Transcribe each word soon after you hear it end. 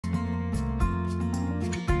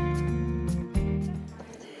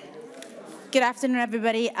Good afternoon,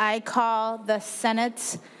 everybody. I call the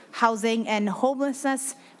Senate Housing and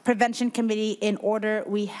Homelessness Prevention Committee in order.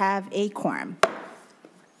 We have a quorum.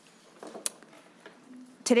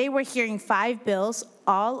 Today we're hearing 5 bills,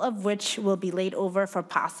 all of which will be laid over for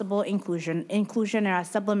possible inclusion in our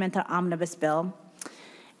supplemental omnibus bill.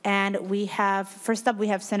 And we have, first up, we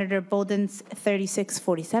have Senator Boldon's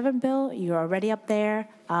 3647 bill. You're already up there.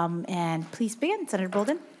 And please begin, Senator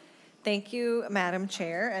Boldon. Thank you, Madam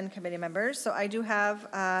Chair and committee members. So I do have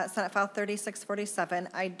Senate File 3647.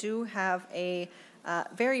 I do have a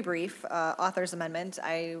very brief author's amendment.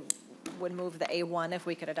 I would move the A1 if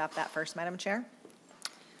we could adopt that first, Madam Chair.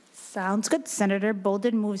 Sounds good. Senator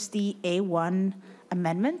Boldon moves the A1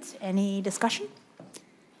 amendment. Any discussion?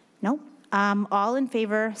 No? All in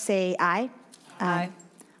favor say aye. Aye.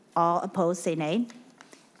 All opposed say nay.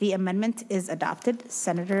 The amendment is adopted.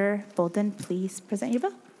 Senator Boldon, please present your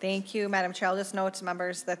bill. Thank you, Madam Chair. I'll just note to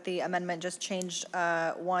members that the amendment just changed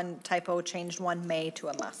one typo, changed one may to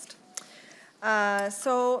a must.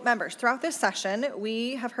 So members, throughout this session,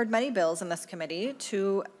 we have heard many bills in this committee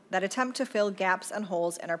that attempt to fill gaps and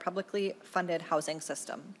holes in our publicly funded housing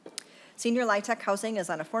system. Senior LIHTC housing is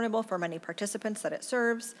unaffordable for many participants that it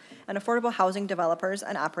serves, and affordable housing developers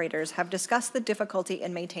and operators have discussed the difficulty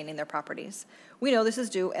in maintaining their properties. We know this is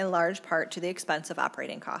due in large part to the expense of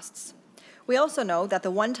operating costs. We also know that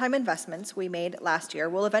the one-time investments we made last year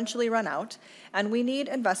will eventually run out, and we need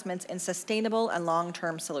investments in sustainable and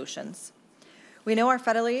long-term solutions. We know our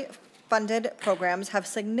federally funded programs have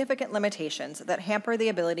significant limitations that hamper the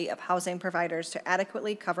ability of housing providers to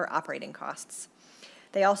adequately cover operating costs.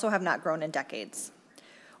 They also have not grown in decades.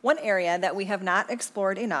 One area that we have not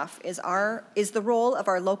explored enough is the role of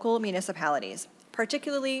our local municipalities,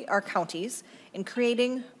 particularly our counties, in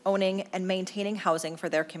creating, owning, and maintaining housing for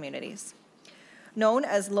their communities. Known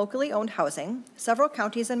as locally owned housing, several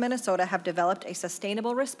counties in Minnesota have developed a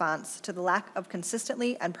sustainable response to the lack of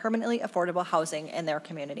consistently and permanently affordable housing in their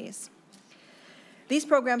communities. These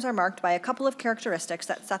programs are marked by a couple of characteristics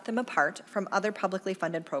that set them apart from other publicly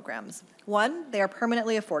funded programs. One, they are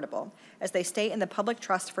permanently affordable, as they stay in the public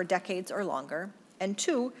trust for decades or longer. And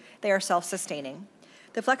two, they are self-sustaining.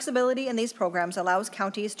 The flexibility in these programs allows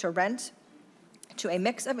counties to rent to a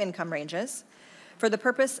mix of income ranges for the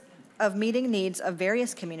purpose of meeting needs of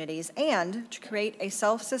various communities and to create a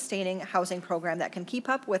self-sustaining housing program that can keep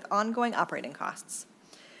up with ongoing operating costs.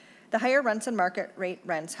 The higher rents and market rate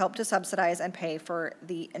rents help to subsidize and pay for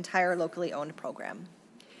the entire locally owned program.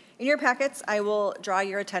 In your packets, I will draw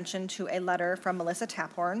your attention to a letter from Melissa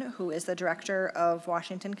Taphorn, who is the director of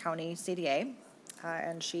Washington County CDA,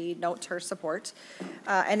 and she notes her support.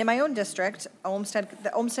 And in my own district,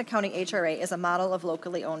 the Olmsted County HRA is a model of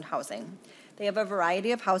locally owned housing. They have a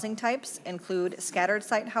variety of housing types, include scattered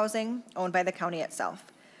site housing owned by the county itself.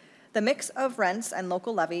 The mix of rents and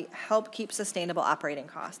local levy help keep sustainable operating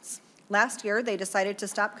costs. Last year, they decided to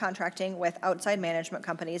stop contracting with outside management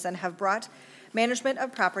companies and have brought management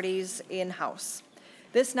of properties in-house.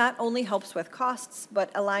 This not only helps with costs,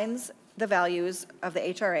 but aligns the values of the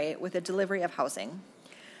HRA with the delivery of housing.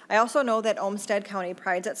 I also know that Olmsted County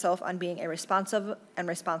prides itself on being a responsive and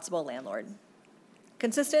responsible landlord.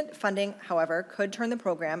 Consistent funding, however, could turn the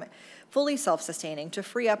program fully self-sustaining to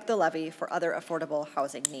free up the levy for other affordable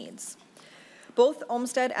housing needs. Both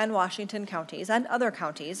Olmsted and Washington counties and other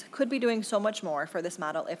counties could be doing so much more for this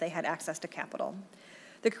model if they had access to capital.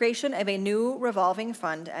 The creation of a new revolving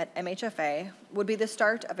fund at MHFA would be the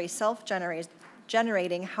start of a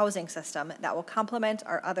self-generating housing system that will complement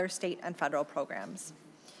our other state and federal programs.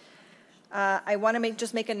 I want to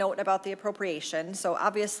just make a note about the appropriation. So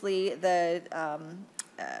obviously the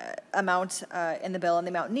amount in the bill and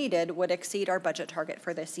the amount needed would exceed our budget target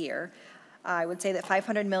for this year. I would say that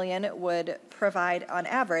 $500 million would provide, on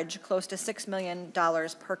average, close to $6 million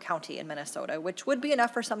per county in Minnesota, which would be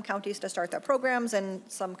enough for some counties to start their programs, and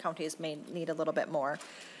some counties may need a little bit more.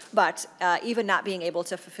 But even not being able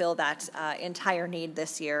to fulfill that entire need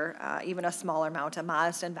this year, even a smaller amount, a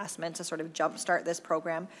modest investment to sort of jumpstart this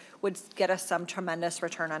program would get us some tremendous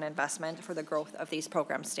return on investment for the growth of these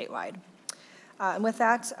programs statewide. And with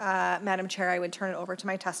that, Madam Chair, I would turn it over to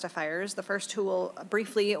my testifiers. The first who will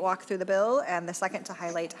briefly walk through the bill, and the second to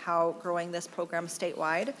highlight how growing this program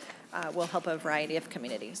statewide will help a variety of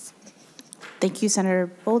communities. Thank you, Senator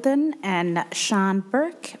Boldon. And Xiong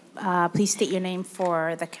Burke, please state your name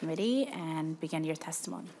for the committee and begin your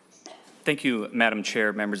testimony. Thank you, Madam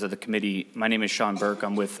Chair, members of the committee. My name is Xiong Burke.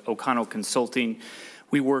 I'm with O'Connell Consulting.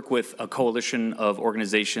 We work with a coalition of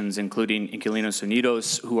organizations, including Inquilinos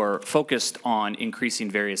Unidos, who are focused on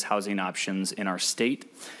increasing various housing options in our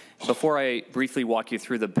state. Before I briefly walk you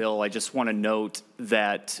through the bill, I just want to note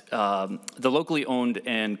that the locally owned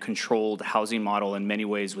and controlled housing model in many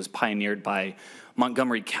ways was pioneered by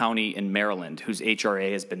Montgomery County in Maryland, whose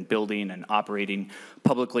HRA has been building and operating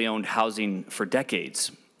publicly owned housing for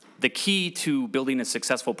decades. The key to building a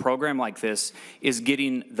successful program like this is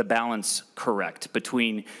getting the balance correct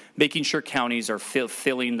between making sure counties are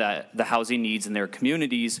filling the housing needs in their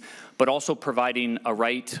communities, but also providing a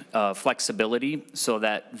right flexibility so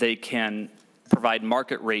that they can provide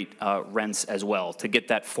market rate rents as well to get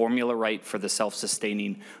that formula right for the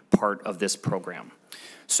self-sustaining part of this program.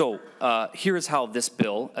 So here is how this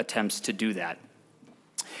bill attempts to do that.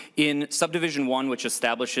 In subdivision 1, which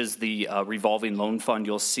establishes the revolving loan fund,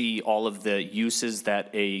 you'll see all of the uses that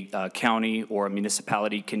a county or a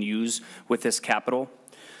municipality can use with this capital.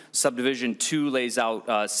 Subdivision 2 lays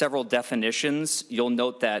out several definitions. You'll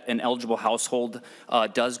note that an eligible household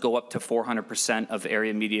does go up to 400% of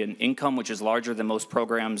area median income, which is larger than most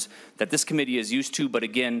programs that this committee is used to. But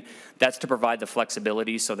again, that's to provide the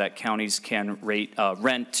flexibility so that counties can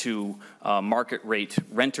rent to market rate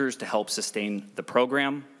renters to help sustain the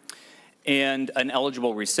program. And an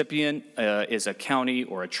eligible recipient is a county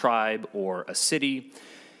or a tribe or a city.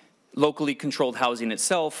 Locally controlled housing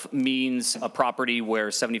itself means a property where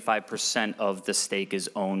 75% of the stake is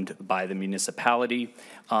owned by the municipality.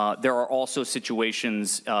 There are also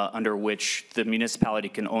situations under which the municipality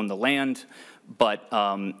can own the land, but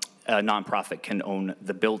a nonprofit can own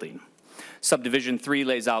the building. Subdivision 3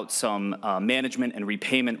 lays out some management and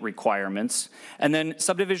repayment requirements. And then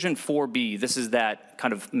subdivision 4B, this is that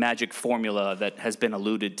kind of magic formula that has been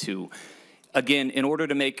alluded to. Again, in order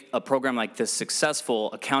to make a program like this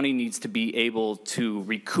successful, a county needs to be able to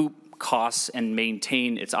recoup costs and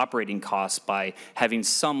maintain its operating costs by having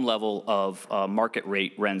some level of market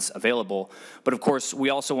rate rents available. But of course, we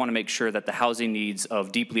also want to make sure that the housing needs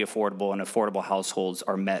of deeply affordable and affordable households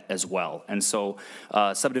are met as well. And so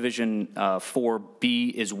subdivision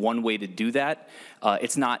 4B is one way to do that.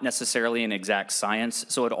 It's not necessarily an exact science,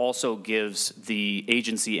 so it also gives the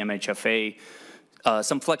agency MHFA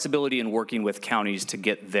some flexibility in working with counties to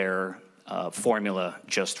get their formula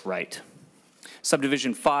just right.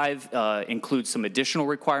 Subdivision 5 includes some additional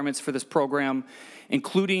requirements for this program,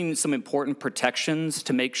 including some important protections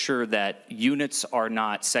to make sure that units are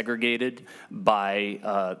not segregated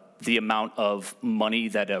by the amount of money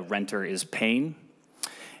that a renter is paying.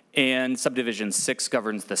 And subdivision 6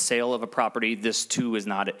 governs the sale of a property. This too is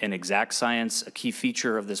not an exact science. A key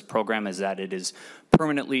feature of this program is that it is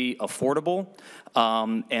permanently affordable.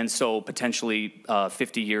 And so potentially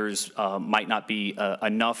 50 years might not be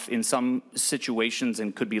enough in some situations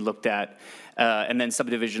and could be looked at. And then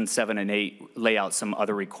subdivision 7 and 8 lay out some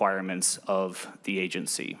other requirements of the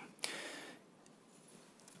agency.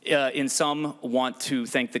 In sum, want to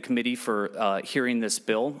thank the committee for hearing this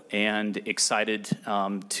bill and excited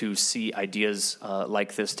to see ideas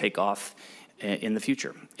like this take off in the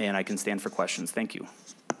future. And I can stand for questions. Thank you.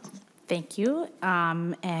 Thank you.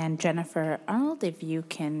 And Jennifer Arnold, if you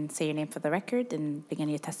can say your name for the record and begin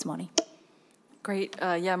your testimony. Great.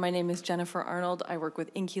 Yeah, my name is Jennifer Arnold. I work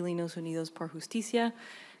with Inquilinos Unidos por Justicia.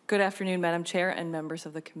 Good afternoon, Madam Chair and members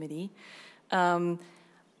of the committee.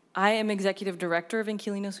 I am Executive Director of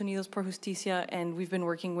Inquilinos Unidos por Justicia, and we've been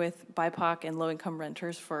working with BIPOC and low-income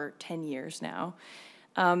renters for 10 years now.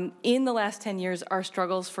 In the last 10 years, our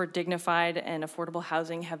struggles for dignified and affordable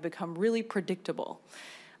housing have become really predictable.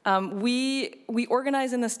 We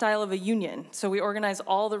organize in the style of a union, so we organize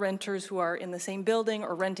all the renters who are in the same building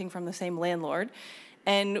or renting from the same landlord,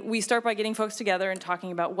 and we start by getting folks together and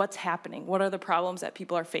talking about what's happening, what are the problems that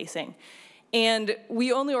people are facing. And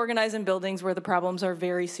we only organize in buildings where the problems are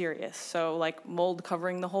very serious, so like mold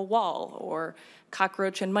covering the whole wall or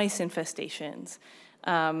cockroach and mice infestations,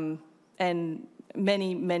 and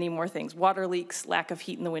many, many more things. Water leaks, lack of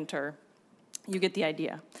heat in the winter. You get the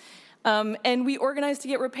idea. And we organize to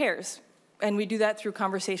get repairs, and we do that through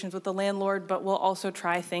conversations with the landlord, but we'll also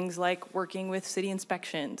try things like working with city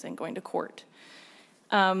inspections and going to court.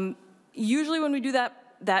 Usually when we do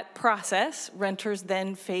that process, renters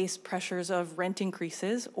then face pressures of rent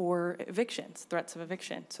increases or evictions, threats of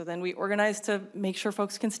eviction. So then we organize to make sure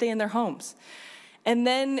folks can stay in their homes. And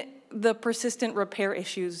then the persistent repair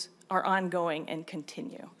issues are ongoing and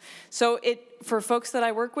continue. So for folks that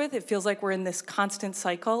I work with, it feels like we're in this constant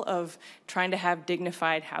cycle of trying to have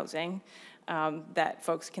dignified housing that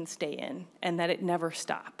folks can stay in and that it never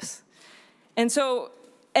stops. And so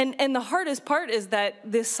And the hardest part is that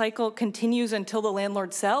this cycle continues until the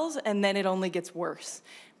landlord sells, and then it only gets worse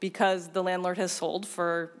because the landlord has sold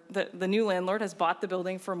for, the new landlord has bought the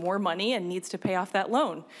building for more money and needs to pay off that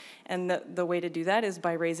loan. And the way to do that is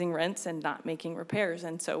by raising rents and not making repairs.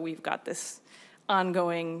 And so we've got this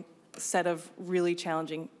ongoing set of really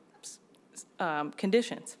challenging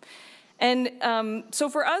conditions. And so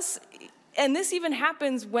for us, and this even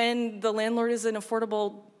happens when the landlord is an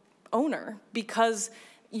affordable owner, because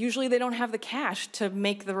usually they don't have the cash to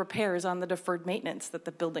make the repairs on the deferred maintenance that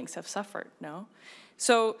the buildings have suffered, no?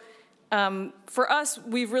 So for us,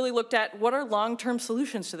 we've really looked at what are long-term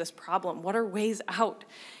solutions to this problem? What are ways out?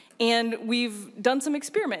 And we've done some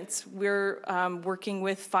experiments. We're working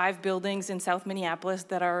with 5 buildings in South Minneapolis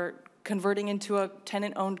that are converting into a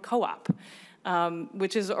tenant-owned co-op,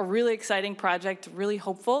 which is a really exciting project, really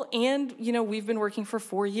hopeful. And, you know, we've been working for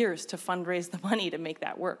 4 years to fundraise the money to make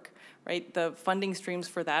that work, right? The funding streams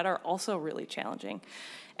for that are also really challenging.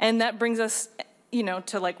 And that brings us, you know,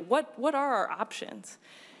 to like, what are our options?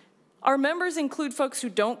 Our members include folks who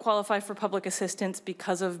don't qualify for public assistance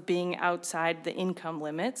because of being outside the income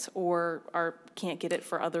limits or can't get it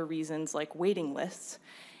for other reasons like waiting lists.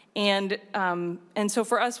 And so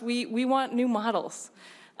for us, we want new models.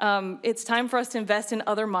 It's time for us to invest in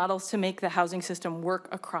other models to make the housing system work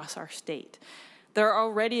across our state. There are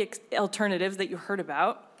already alternatives that you heard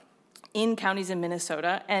about in counties in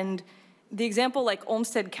Minnesota, and the example like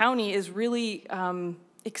Olmsted County is really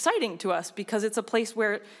exciting to us because it's a place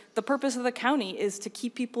where the purpose of the county is to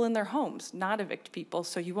keep people in their homes, not evict people,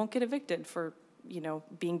 so you won't get evicted for, you know,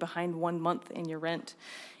 being behind 1 month in your rent.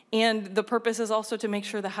 And the purpose is also to make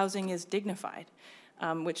sure the housing is dignified,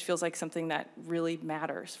 which feels like something that really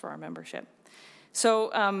matters for our membership.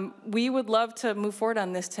 So we would love to move forward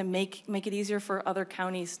on this to make it easier for other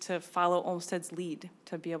counties to follow Olmsted's lead,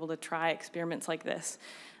 to be able to try experiments like this,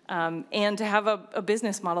 and to have a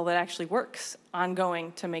business model that actually works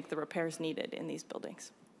ongoing to make the repairs needed in these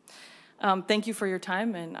buildings. Thank you for your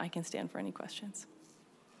time, and I can stand for any questions.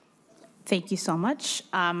 Thank you so much.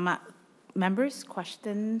 Members,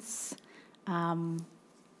 questions?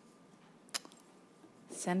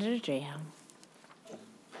 Senator Xiong.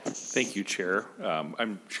 Thank you, Chair.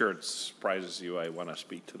 I'm sure it surprises you I want to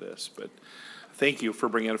speak to this, but thank you for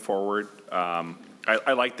bringing it forward.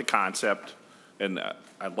 I like the concept, and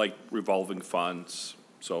I like revolving funds,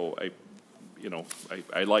 so I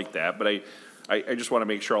like that. But I just want to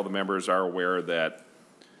make sure all the members are aware that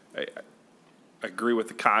I agree with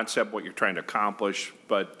the concept, what you're trying to accomplish,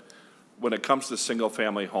 but when it comes to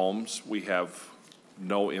single-family homes, we have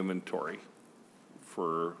no inventory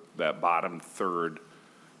for that bottom third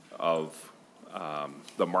of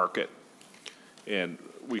the market. And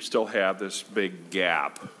we still have this big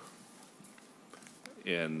gap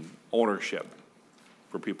in ownership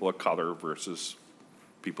for people of color versus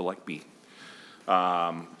people like me.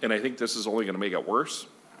 And I think this is only going to make it worse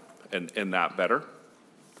and not better.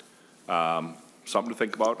 Something to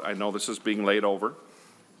think about. I know this is being laid over.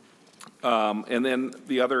 And then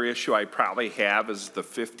the other issue I probably have is the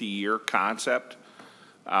 50-year concept.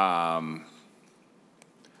 I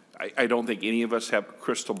don't think any of us have a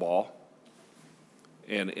crystal ball.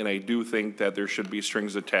 And I do think that there should be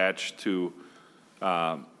strings attached to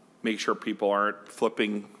make sure people aren't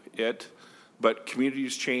flipping it. But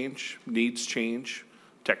communities change, needs change,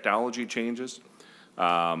 technology changes.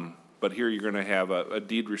 But here you're going to have a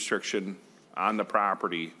deed restriction on the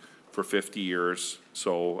property for 50 years.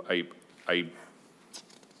 So I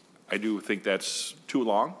do think that's too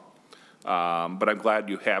long. But I'm glad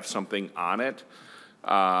you have something on it.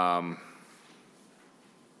 And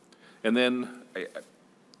then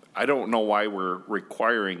I don't know why we're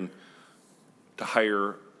requiring to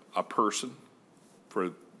hire a person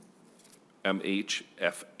for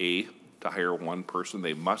MHFA to hire one person.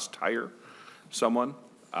 They must hire someone.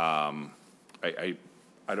 I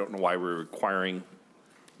don't know why we're requiring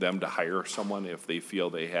them to hire someone. If they feel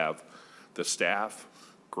they have the staff,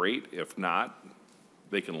 great. If not,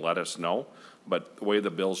 they can let us know. But the way the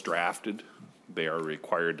bill's drafted, they are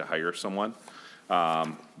required to hire someone.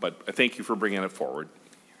 But I thank you for bringing it forward.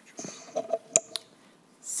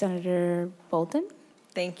 Senator Boldon.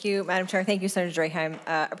 Thank you, Madam Chair. Thank you, Senator Draheim.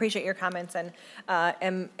 Appreciate your comments, and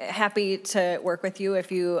am happy to work with you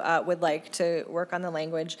if you would like to work on the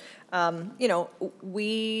language. You know,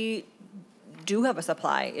 we do have a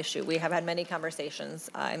supply issue. We have had many conversations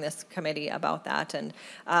in this committee about that, and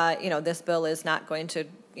you know, this bill is not going to,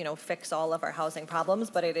 you know, fix all of our housing problems,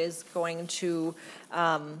 but it is going to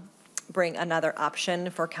bring another option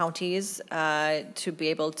for counties to be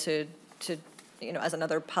able to, you know, as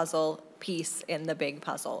another puzzle piece in the big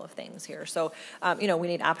puzzle of things here. So, you know, we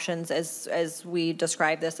need options as we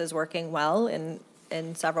describe this as working well in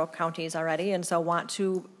several counties already, and so want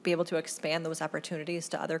to be able to expand those opportunities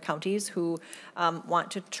to other counties who want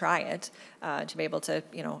to try it, to be able to,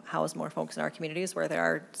 you know, house more folks in our communities where there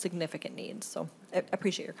are significant needs. So I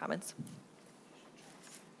appreciate your comments.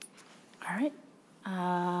 All right.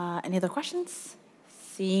 Any other questions?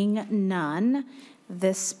 Seeing none,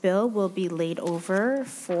 this bill will be laid over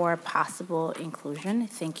for possible inclusion.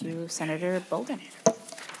 Thank you, Senator Boldon.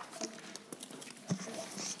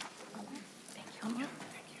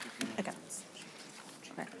 Okay.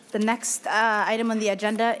 The next item on the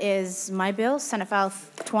agenda is my bill, Senate File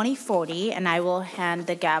 2040, and I will hand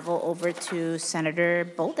the gavel over to Senator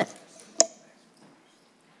Boldon.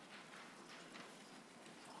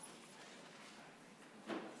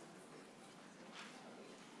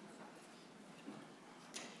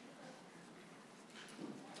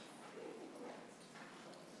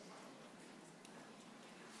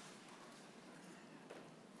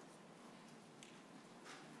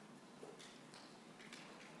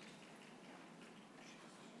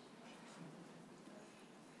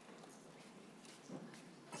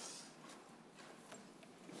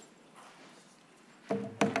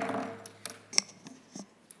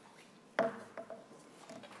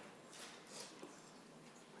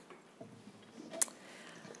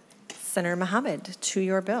 Senator Mohamed, to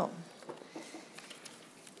your bill.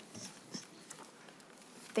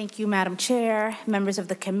 Thank you, Madam Chair, members of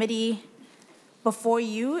the committee. Before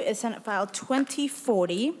you is Senate File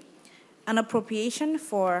 2040, an appropriation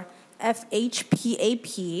for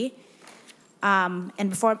FHPAP. And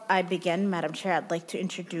before I begin, Madam Chair, I'd like to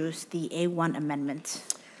introduce the A1 amendment.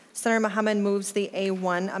 Senator Mohamed moves the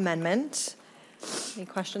A1 amendment. Any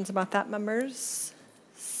questions about that, members?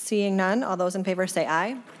 Seeing none, all those in favor say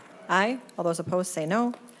aye. Aye. All those opposed say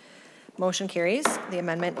no. Motion carries. The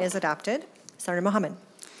amendment is adopted. Senator Mohamed.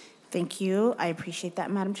 Thank you. I appreciate that,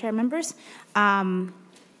 Madam Chair, members.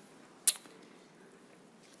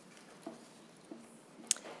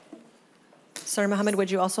 Senator Mohamed, would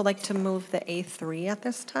you also like to move the A3 at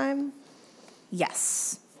this time?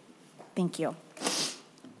 Yes. Thank you.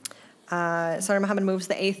 Senator Mohamed moves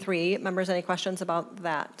the A3. Members, any questions about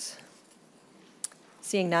that?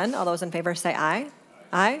 Seeing none, all those in favor say aye.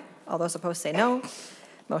 Aye. All those opposed say no.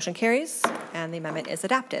 Motion carries, and the amendment is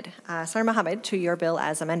adopted. Senator Mohamed, to your bill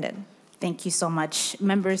as amended. Thank you so much.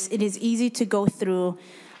 Members, it is easy to go through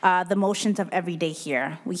the motions of every day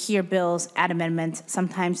here. We hear bills, add amendments.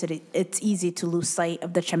 Sometimes it's easy to lose sight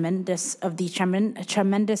of the tremendous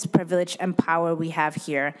privilege and power we have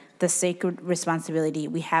here, the sacred responsibility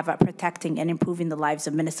we have at protecting and improving the lives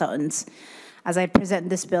of Minnesotans. As I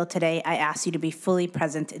present this bill today, I ask you to be fully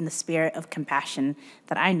present in the spirit of compassion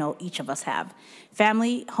that I know each of us have.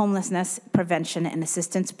 Family Homelessness Prevention and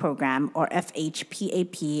Assistance Program, or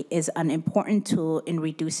FHPAP, is an important tool in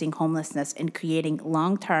reducing homelessness and creating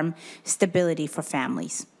long-term stability for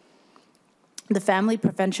families. The Family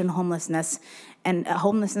Prevention Homelessness and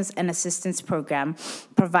Assistance Program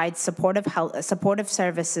provides supportive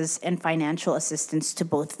services and financial assistance to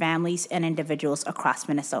both families and individuals across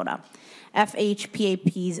Minnesota.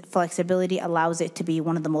 FHPAP's flexibility allows it to be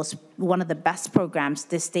one of the best programs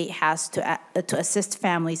this state has to assist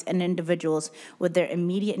families and individuals with their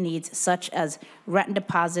immediate needs, such as rent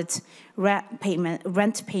deposits, rent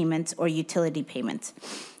payments, or utility payments.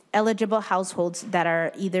 Eligible households that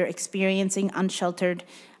are either experiencing unsheltered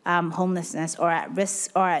homelessness or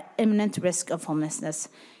at imminent risk of homelessness.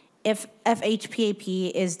 If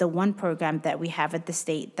FHPAP is the one program that we have at the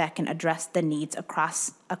state that can address the needs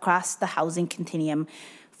across the housing continuum,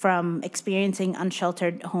 from experiencing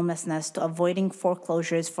unsheltered homelessness to avoiding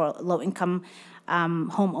foreclosures for low-income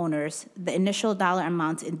homeowners, the initial dollar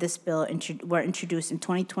amounts in this bill were introduced in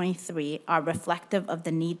 2023 are reflective of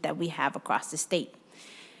the need that we have across the state.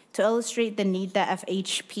 To illustrate the need that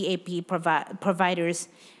FHPAP providers,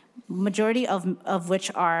 majority of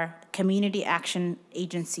which are community action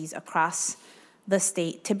agencies across the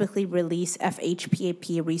state, typically release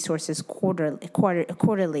FHPAP resources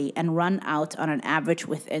quarterly and run out on an average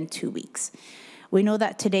within 2 weeks. We know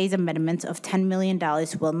that today's amendment of $10 million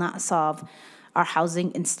will not solve our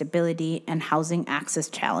housing instability and housing access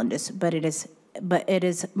challenges, but it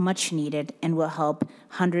is much needed and will help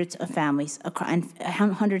hundreds of families and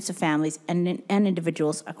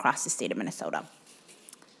individuals across the state of Minnesota.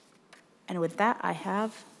 And with that, I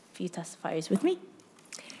have a few testifiers with me.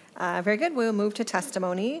 Very good. We'll move to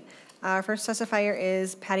testimony. Our first testifier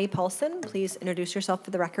is Patty Paulson. Please introduce yourself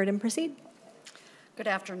for the record and proceed. Good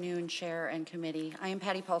afternoon, Chair and Committee. I am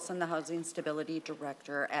Patty Paulson, the Housing Stability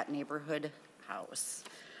Director at Neighborhood House.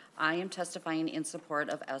 I am testifying in support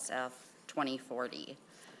of SF 2040.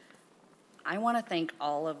 I want to thank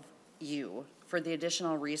all of you for the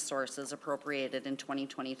additional resources appropriated in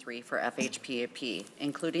 2023 for FHPAP,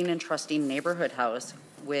 including entrusting Neighborhood House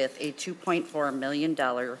with a $2.4 million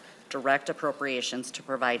direct appropriations to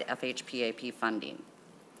provide FHPAP funding.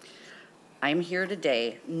 I'm here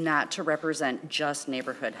today not to represent just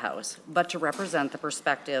Neighborhood House, but to represent the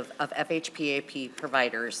perspective of FHPAP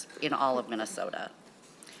providers in all of Minnesota.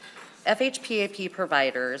 FHPAP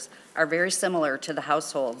providers are very similar to the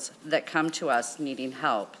households that come to us needing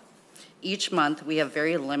help. Each month, we have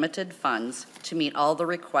very limited funds to meet all the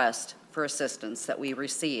requests for assistance that we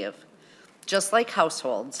receive. Just like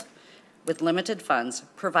households with limited funds,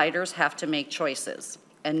 providers have to make choices,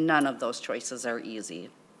 and none of those choices are easy.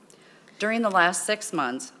 During the last 6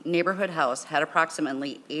 months, Neighborhood House had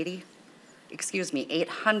approximately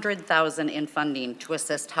 $800,000 in funding to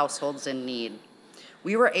assist households in need.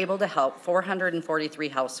 We were able to help 443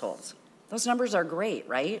 households. Those numbers are great,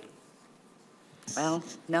 right? Well,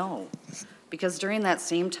 no, because during that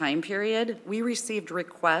same time period, we received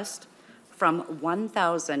requests from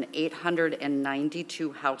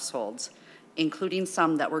 1,892 households, including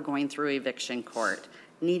some that were going through eviction court,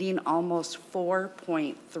 needing almost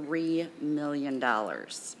 $4.3 million.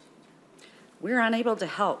 We're unable to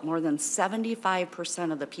help more than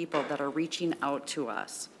 75% of the people that are reaching out to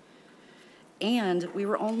us. And we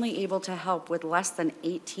were only able to help with less than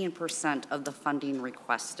 18% of the funding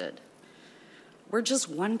requested. We're just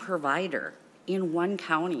one provider in one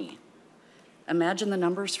county. Imagine the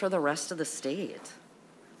numbers for the rest of the state.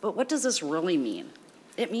 But what does this really mean?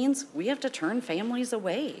 It means we have to turn families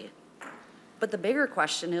away. But the bigger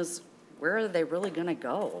question is, where are they really going to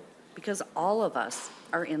go? Because all of us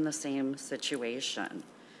are in the same situation.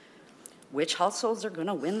 Which households are going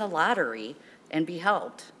to win the lottery and be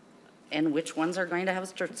helped? And which ones are going to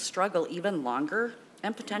have to struggle even longer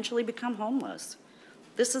and potentially become homeless?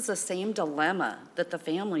 This is the same dilemma that the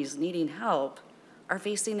families needing help are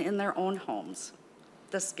facing in their own homes,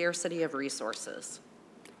 the scarcity of resources.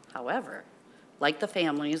 However, like the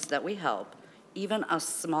families that we help, even a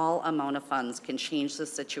small amount of funds can change the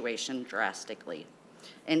situation drastically.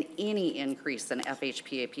 And any increase in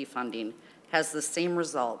FHPAP funding has the same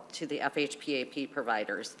result to the FHPAP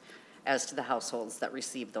providers as to the households that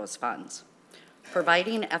receive those funds.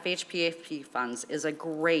 Providing FHPAP funds is a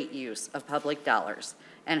great use of public dollars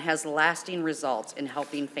and has lasting results in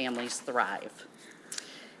helping families thrive.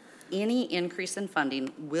 Any increase in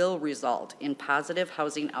funding will result in positive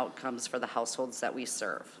housing outcomes for the households that we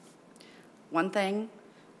serve. One thing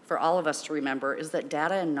for all of us to remember is that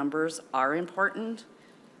data and numbers are important,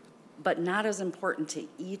 but not as important to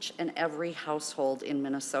each and every household in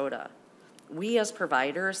Minnesota. We as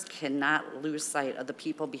providers cannot lose sight of the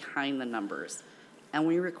people behind the numbers, and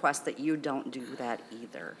we request that you don't do that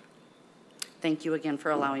either. Thank you again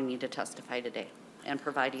for allowing me to testify today and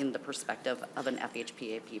providing the perspective of an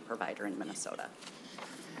FHPAP provider in Minnesota.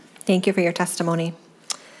 Thank you for your testimony.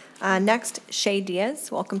 Next, Shay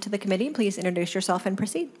Diaz, welcome to the committee. Please introduce yourself and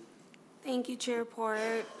proceed. Thank you, Chair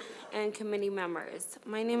Porter and committee members.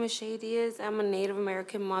 My name is Shay Diaz. I'm a Native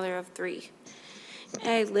American mother of 3.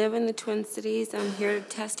 I live in the Twin Cities. I'm here to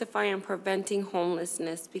testify on preventing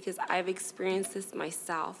homelessness because I've experienced this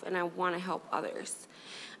myself and I want to help others.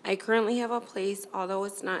 I currently have a place, although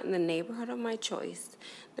it's not in the neighborhood of my choice.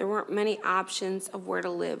 There weren't many options of where to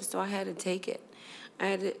live, so I had to take it.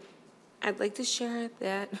 I'd like to share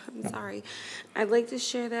that, I'd like to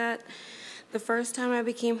share that the first time I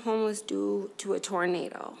became homeless due to a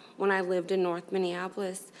tornado. When I lived in North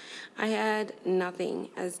Minneapolis, I had nothing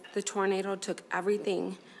as the tornado took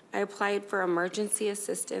everything. I applied for emergency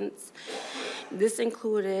assistance. This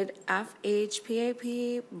included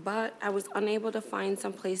FHPAP, but I was unable to find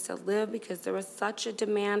some place to live because there was such a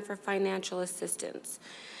demand for financial assistance.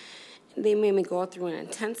 They made me go through an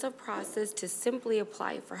intensive process to simply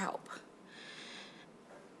apply for help.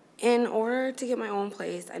 In order to get my own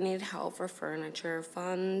place, I needed help for furniture,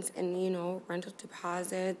 funds, and, rental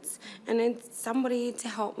deposits, and it's somebody to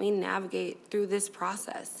help me navigate through this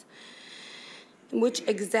process, which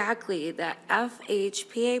exactly that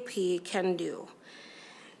FHPAP can do.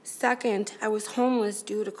 Second, I was homeless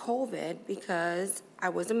due to COVID because I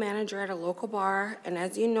was a manager at a local bar, and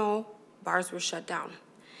as you know, bars were shut down.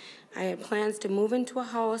 I had plans to move into a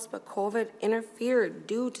house, but COVID interfered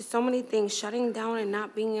due to so many things shutting down and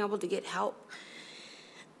not being able to get help,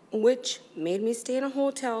 which made me stay in a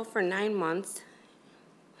hotel for 9 months.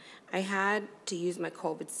 I had to use my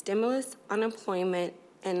COVID stimulus, unemployment,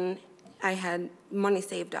 and I had money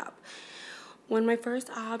saved up. When my first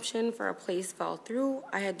option for a place fell through,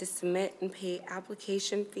 I had to submit and pay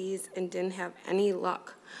application fees and didn't have any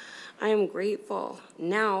luck. I am grateful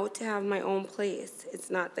now to have my own place. It's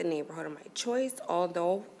not the neighborhood of my choice,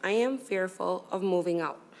 although I am fearful of moving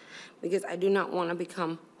out because I do not want to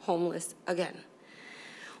become homeless again.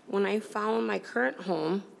 When I found my current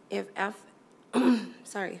home, if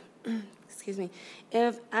FHPAP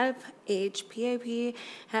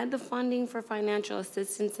had the funding for financial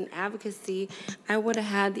assistance and advocacy, I would have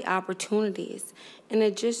had the opportunities. In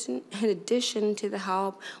addition to the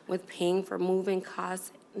help with paying for moving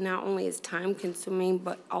costs, not only is time consuming,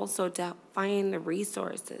 but also to find the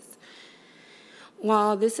resources.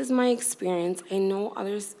 While this is my experience, I know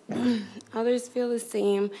others feel the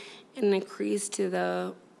same and increase to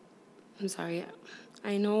the,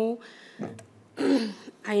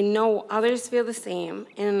 I know others feel the same,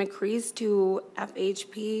 and an increase to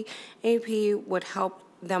FHPAP would help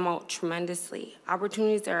them out tremendously.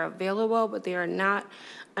 Opportunities are available, but they are not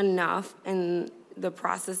enough, and the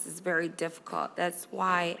process is very difficult. That's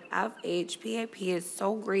why FHPAP is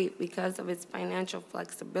so great because of its financial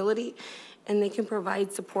flexibility, and they can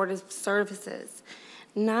provide supportive services.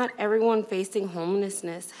 Not everyone facing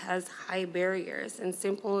homelessness has high barriers and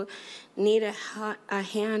simply need a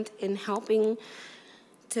hand in helping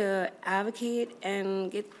to advocate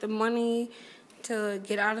and get the money to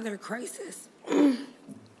get out of their crisis.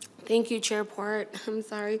 Thank you, Chair Port. And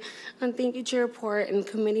thank you, Chair Port and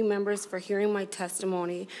committee members for hearing my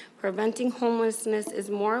testimony. Preventing homelessness is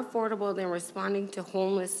more affordable than responding to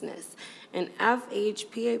homelessness, and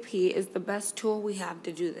FHPAP is the best tool we have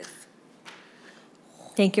to do this.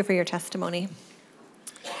 Thank you for your testimony.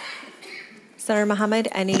 Senator Mohamed,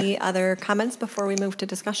 any other comments before we move to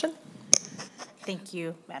discussion? Thank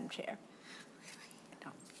you, Madam Chair.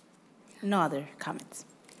 No other comments.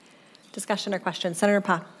 Discussion or questions? Senator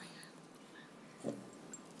Pa.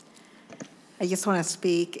 I just want to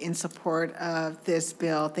speak in support of this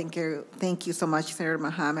bill. Thank you so much, Senator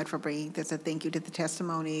Mohamed, for bringing this, and thank you to the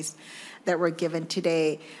testimonies that were given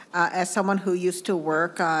today. As someone who used to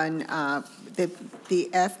work on the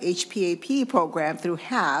FHPAP program through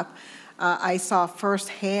HAP, I saw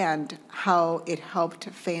firsthand how it helped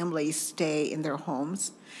families stay in their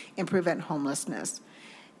homes and prevent homelessness.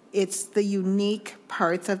 It's the unique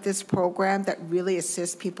parts of this program that really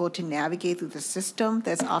assist people to navigate through the system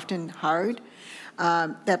that's often hard,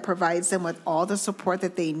 that provides them with all the support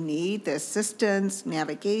that they need, the assistance,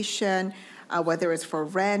 navigation, whether it's for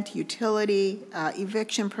rent, utility,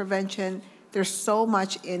 eviction prevention. There's so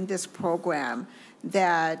much in this program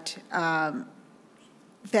that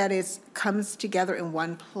comes together in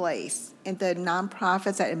one place. And the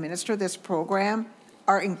nonprofits that administer this program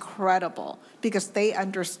are incredible because they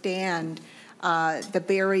understand the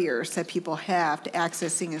barriers that people have to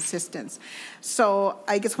accessing assistance. So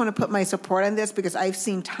I just want to put my support on this because I've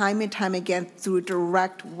seen time and time again through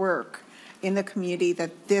direct work in the community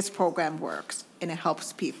that this program works and it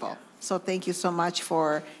helps people. So thank you so much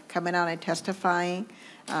for coming out and testifying,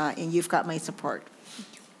 and you've got my support.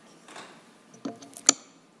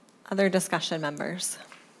 Other discussion, members?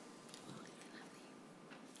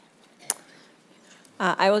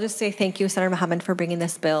 I will just say thank you, Senator Mohamed, for bringing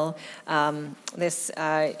this bill. This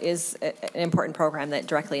is an important program that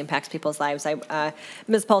directly impacts people's lives.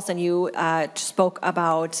 Ms. Paulson, you spoke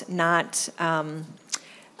about not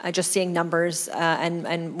just seeing numbers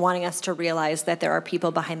and wanting us to realize that there are people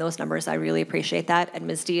behind those numbers. I really appreciate that. And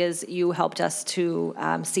Ms. Diaz, you helped us to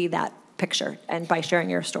see that picture and by sharing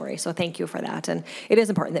your story. So thank you for that. And it is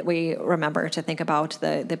important that we remember to think about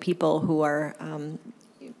the people who are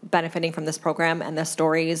benefiting from this program and the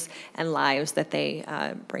stories and lives that they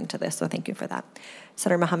bring to this. So thank you for that.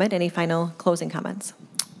 Senator Mohamed, any final closing comments?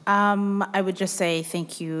 I would just say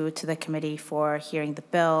thank you to the committee for hearing the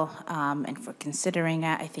bill and for considering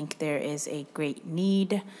it. I think there is a great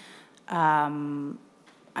need.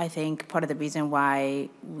 I think part of the reason why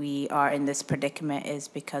we are in this predicament is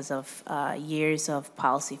because of years of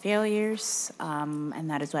policy failures, and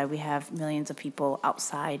that is why we have millions of people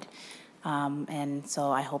outside. And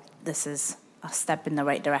so I hope this is a step in the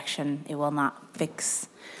right direction. It will not fix,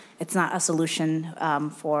 it's not a solution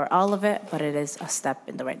for all of it, but it is a step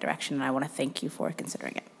in the right direction, and I want to thank you for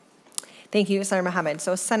considering it. Thank you, Senator Mohamed.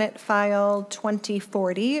 So Senate File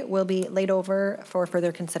 2040 will be laid over for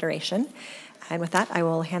further consideration. And with that, I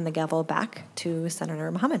will hand the gavel back to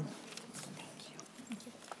Senator Mohamed.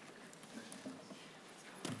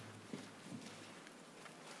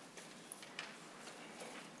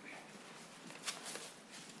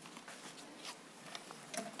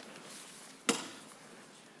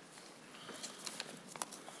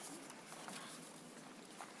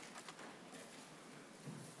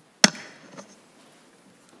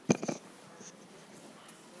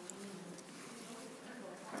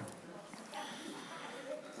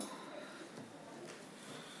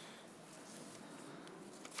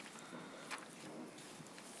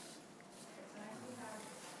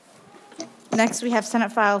 Next, we have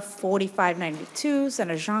Senate File 4592,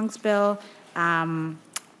 Senator Xiong's bill.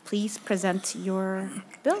 Please present your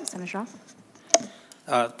bill, Senator Xiong.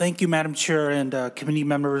 Thank you, Madam Chair and committee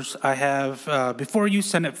members. I have before you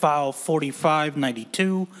Senate File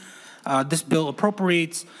 4592. This bill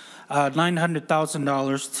appropriates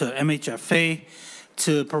 $900,000 to MHFA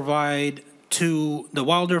to provide to the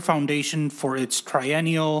Wilder Foundation for its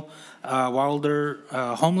triennial Wilder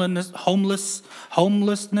homelessness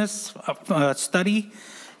study.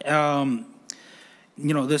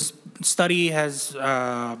 This study has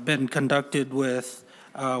been conducted with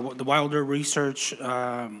the Wilder research,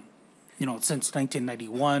 since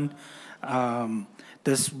 1991.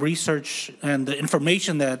 This research and the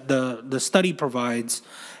information that the study provides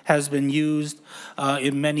has been used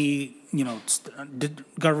in many,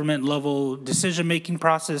 government level decision-making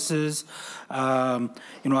processes. There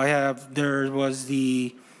was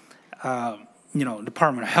the,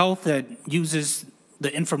 Department of Health that uses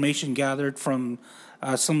the information gathered from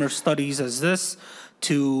similar studies as this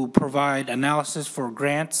to provide analysis for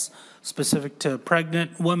grants specific to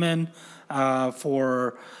pregnant women,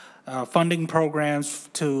 for funding programs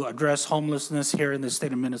to address homelessness here in the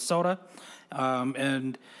state of Minnesota.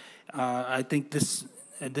 I think this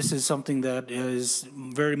is something that is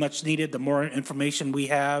very much needed. The more information we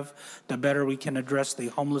have, the better we can address the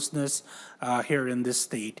homelessness here in this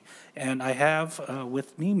state. And I have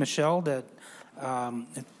with me Michelle that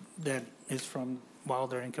is from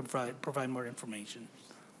Wilder and can provide more information.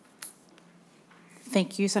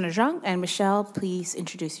 Thank you, Senator Xiong. And Michelle, please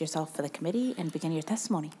introduce yourself for the committee and begin your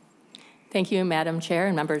testimony. Thank you, Madam Chair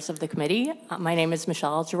and members of the committee. My name is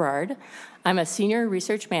Michelle Gerard. I'm a senior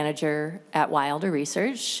research manager at Wilder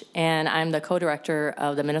Research, and I'm the co-director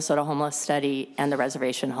of the Minnesota Homeless Study and the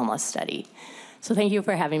Reservation Homeless Study. So thank you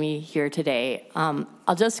for having me here today.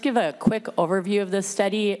 I'll just give a quick overview of this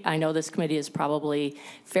study. I know this committee is probably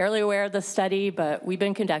fairly aware of the study, but we've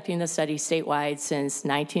been conducting the study statewide since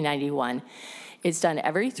 1991. It's done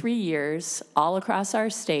every 3 years all across our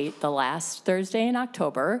state, the last Thursday in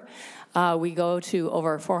October. We go to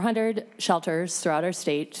over 400 shelters throughout our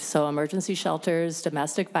state, so emergency shelters,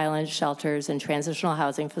 domestic violence shelters, and transitional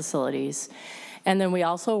housing facilities. And then we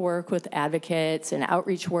also work with advocates and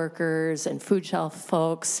outreach workers and food shelf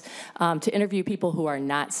folks to interview people who are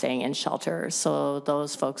not staying in shelters. So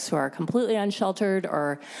those folks who are completely unsheltered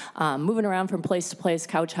or moving around from place to place,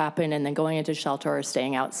 couch hopping, and then going into shelter or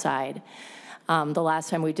staying outside. The last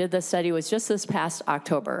time we did this study was just this past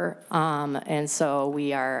October, and so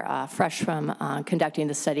we are fresh from conducting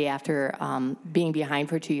the study after being behind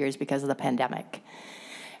for 2 years because of the pandemic.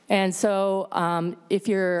 And so if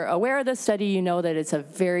you're aware of this study, you know that it's a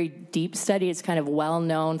very deep study. It's kind of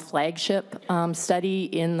well-known flagship study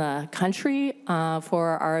in the country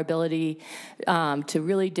for our ability to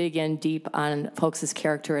really dig in deep on folks'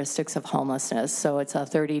 characteristics of homelessness. So it's a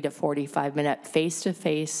 30 to 45-minute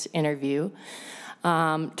face-to-face interview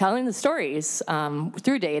telling the stories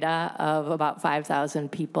through data of about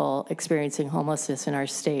 5,000 people experiencing homelessness in our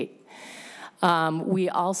state. We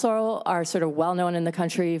also are sort of well-known in the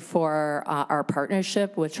country for our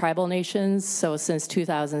partnership with tribal nations. So since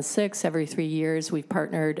 2006, every 3 years, we've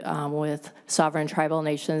partnered with sovereign tribal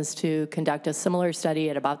nations to conduct a similar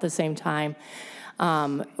study at about the same time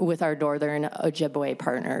with our northern Ojibwe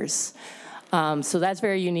partners. So that's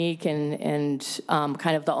very unique and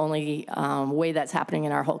kind of the only way that's happening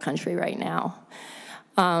in our whole country right now.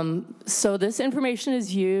 So this information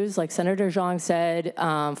is used, like Senator Xiong said,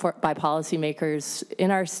 by policymakers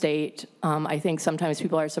in our state. I think sometimes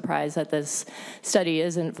people are surprised that this study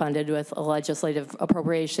isn't funded with a legislative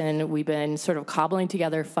appropriation. We've been sort of cobbling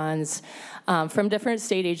together funds from different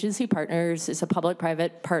state agency partners. It's a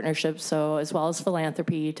public-private partnership, so as well as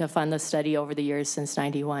philanthropy to fund the study over the years since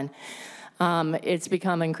 '91. It's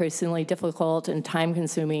become increasingly difficult and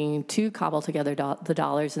time-consuming to cobble together the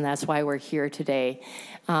dollars, and that's why we're here today.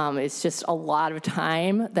 It's just a lot of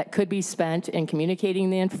time that could be spent in communicating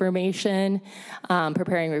the information,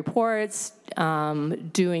 preparing reports,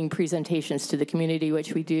 doing presentations to the community,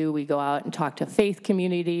 which we do. We go out and talk to faith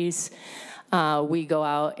communities. We go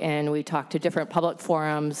out and we talk to different public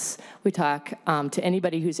forums. We talk to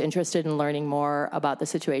anybody who's interested in learning more about the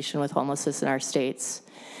situation with homelessness in our states.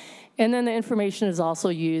 And then the information is also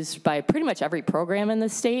used by pretty much every program in the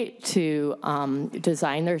state to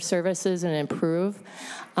design their services and improve,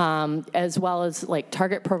 as well as like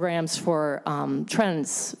target programs for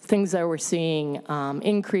trends, things that we're seeing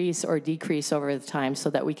increase or decrease over the time so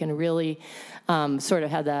that we can really sort of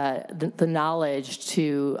have the knowledge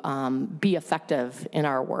to be effective in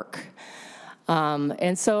our work.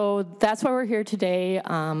 And so that's why we're here today.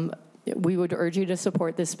 we would urge you to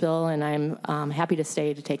support this bill, and I'm happy to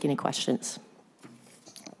stay to take any questions.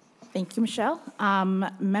 Thank you, Michelle.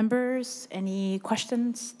 Members, any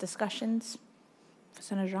questions, discussions for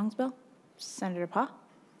Senator Xiong's bill? Senator Pa?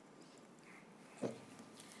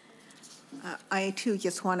 I too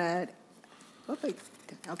just want to,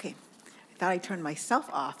 okay. I thought I turned myself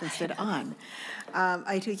off instead on.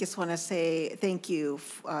 I too just want to say thank you,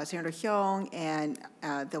 Senator Xiong and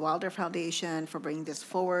the Wilder Foundation for bringing this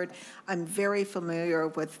forward. I'm very familiar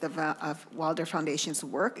with the Wilder Foundation's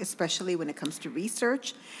work, especially when it comes to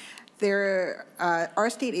research. There are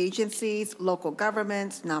state agencies, local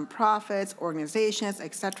governments, nonprofits, organizations,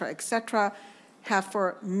 et cetera, have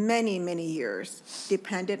for many, many years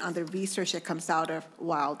depended on the research that comes out of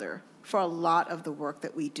Wilder for a lot of the work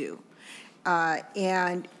that we do.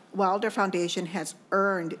 And Wilder Foundation has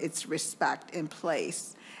earned its respect in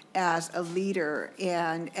place as a leader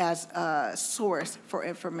and as a source for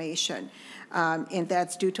information. And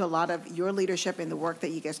that's due to a lot of your leadership and the work that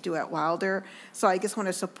you guys do at Wilder. So I just want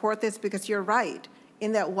to support this because you're right,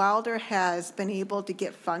 in that Wilder has been able to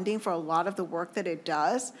get funding for a lot of the work that it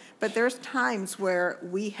does, but there's times where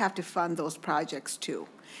we have to fund those projects too.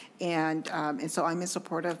 And so I'm in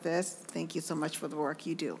support of this. Thank you so much for the work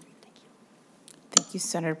you do. Thank you,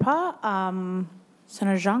 Senator Pa.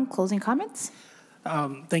 Senator Xiong, closing comments?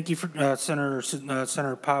 Thank you, for,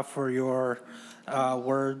 Senator Pa, for your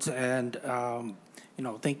words, and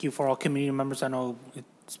thank you for all community members. I know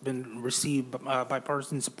it's been received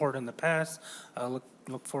bipartisan support in the past.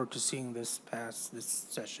 Look forward to seeing this pass this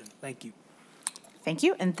session. Thank you. Thank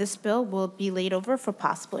you, and this bill will be laid over for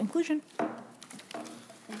possible inclusion.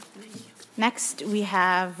 Next, we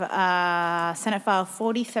have Senate File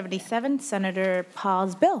 4077, Senator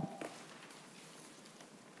Pa's bill.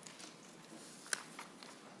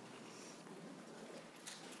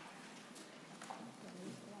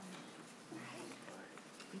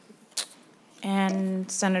 And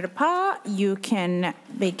Senator Pa, you can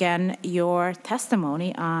begin your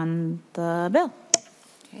testimony on the bill.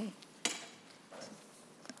 Okay.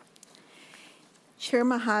 Chair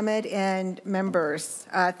Mohamed and members,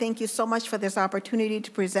 thank you so much for this opportunity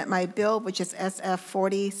to present my bill, which is SF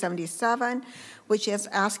 4077, which is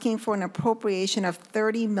asking for an appropriation of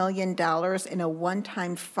 $30 million in a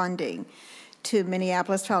one-time funding to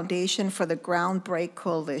Minneapolis Foundation for the GroudBreak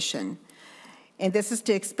Coalition. And this is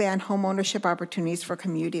to expand homeownership opportunities for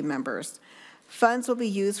community members. Funds will be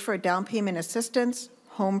used for down payment assistance,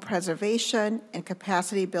 home preservation, and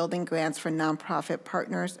capacity building grants for nonprofit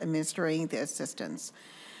partners administering the assistance.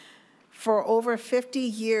 For over 50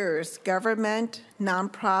 years, government,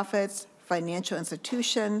 nonprofits, financial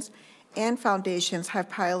institutions, and foundations have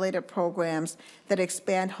piloted programs that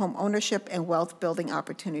expand home ownership and wealth building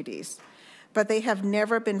opportunities, but they have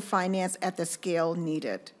never been financed at the scale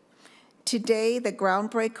needed. Today, the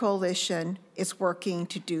GroudBreak Coalition is working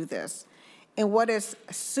to do this. And what is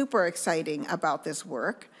super exciting about this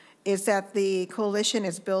work is that the coalition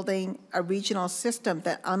is building a regional system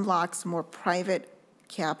that unlocks more private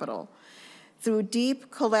capital. Through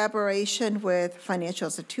deep collaboration with financial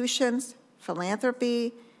institutions,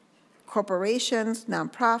 philanthropy, corporations,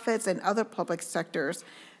 nonprofits, and other public sectors,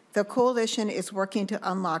 the coalition is working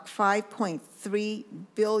to unlock $5.3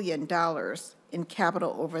 billion in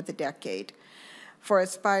capital over the decade for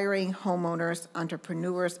aspiring homeowners,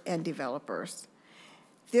 entrepreneurs, and developers.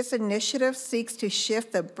 This initiative seeks to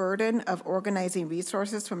shift the burden of organizing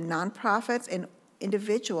resources from nonprofits and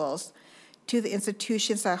individuals to the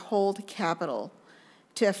institutions that hold capital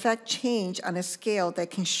to affect change on a scale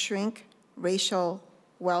that can shrink racial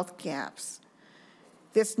wealth gaps.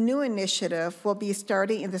 This new initiative will be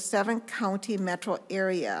starting in the 7-county metro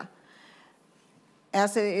area.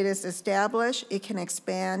 As it is established, it can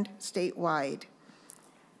expand statewide.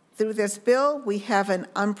 Through this bill, we have an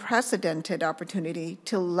unprecedented opportunity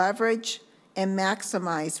to leverage and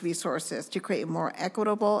maximize resources to create a more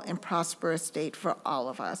equitable and prosperous state for all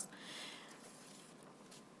of us.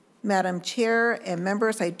 Madam Chair and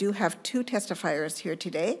members, I do have 2 testifiers here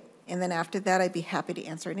today, and then after that, I'd be happy to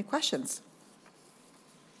answer any questions.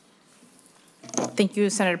 Thank you,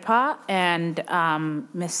 Senator Pa. And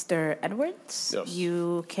Mr. Edwards,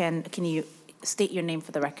 yes. Can you state your name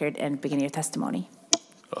for the record and begin your testimony?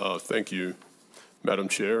 Thank you, Madam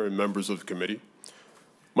Chair and members of the committee.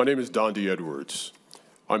 My name is Dondi Edwards.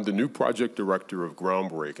 I'm the new project director of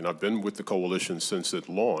GroudBreak, and I've been with the coalition since it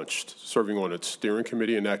launched, serving on its steering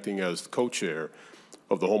committee and acting as the co-chair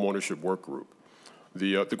of the homeownership work group.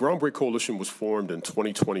 The GroudBreak Coalition was formed in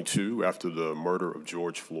 2022 after the murder of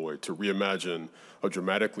George Floyd to reimagine a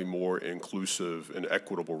dramatically more inclusive and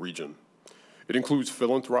equitable region. It includes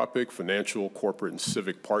philanthropic, financial, corporate, and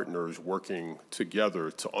civic partners working together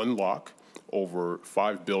to unlock over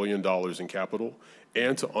 $5 billion in capital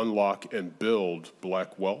and to unlock and build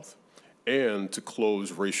Black wealth and to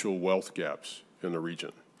close racial wealth gaps in the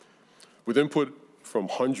region. With input from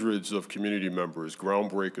hundreds of community members,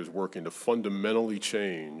 GroudBreak is working to fundamentally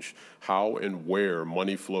change how and where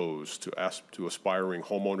money flows to aspiring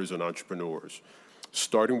homeowners and entrepreneurs,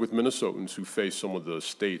 starting with Minnesotans who face some of the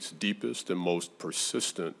state's deepest and most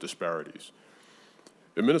persistent disparities.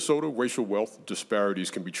 In Minnesota, racial wealth disparities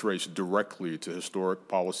can be traced directly to historic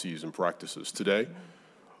policies and practices. Today,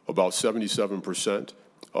 about 77%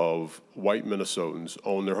 of white Minnesotans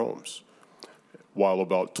own their homes, while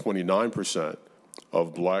about 29%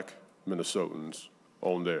 of Black Minnesotans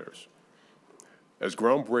own theirs. As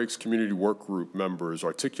GroudBreak's community work group members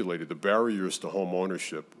articulated, the barriers to home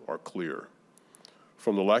ownership are clear.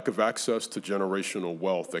 From the lack of access to generational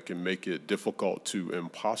wealth that can make it difficult to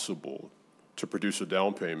impossible to produce a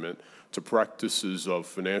down payment, to practices of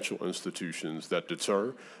financial institutions that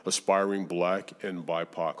deter aspiring Black and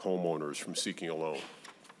BIPOC homeowners from seeking a loan.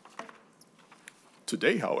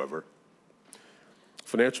 Today, however,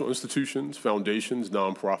 financial institutions, foundations,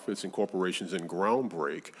 nonprofits, and corporations in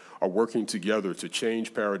GroudBreak are working together to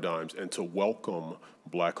change paradigms and to welcome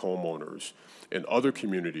Black homeowners and other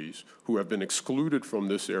communities who have been excluded from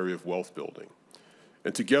this area of wealth building.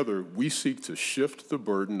 And together, we seek to shift the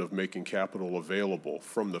burden of making capital available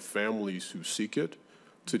from the families who seek it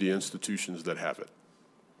to the institutions that have it.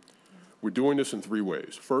 We're doing this in 3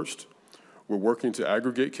 ways. First, we're working to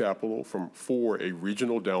aggregate capital for a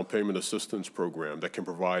regional down payment assistance program that can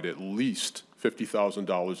provide at least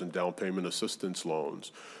 $50,000 in down payment assistance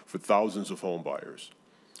loans for thousands of home buyers.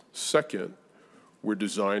 Second, we're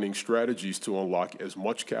designing strategies to unlock as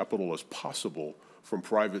much capital as possible from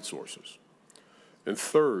private sources. And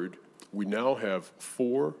third, we now have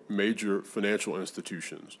 4 major financial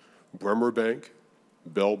institutions, Bremer Bank,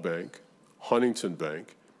 Bell Bank, Huntington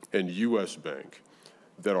Bank, and US Bank,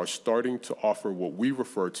 that are starting to offer what we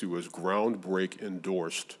refer to as GroudBreak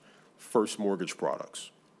endorsed first mortgage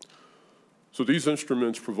products. So these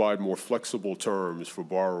instruments provide more flexible terms for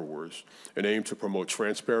borrowers and aim to promote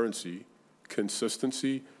transparency,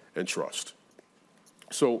 consistency, and trust.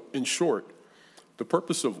 So in short, the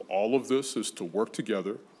purpose of all of this is to work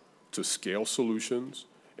together to scale solutions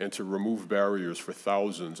and to remove barriers for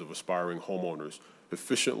thousands of aspiring homeowners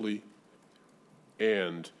efficiently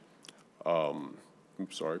and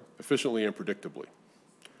predictably.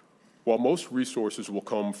 While most resources will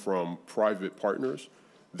come from private partners,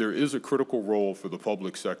 there is a critical role for the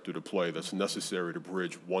public sector to play that's necessary to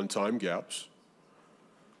bridge one-time gaps,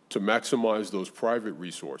 to maximize those private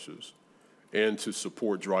resources, and to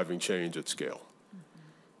support driving change at scale.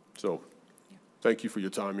 So, thank you for your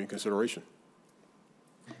time and consideration.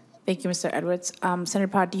 Thank you, Mr. Edwards. Senator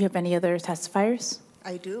Pod, do you have any other testifiers?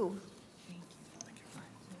 I do.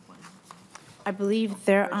 I believe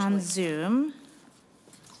they're on Zoom.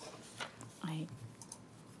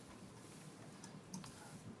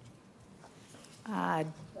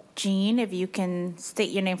 Jean, if you can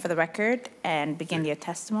state your name for the record and begin your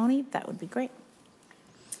testimony, that would be great.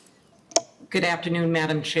 Good afternoon,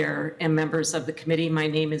 Madam Chair and members of the committee. My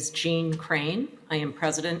name is Jean Crane. I am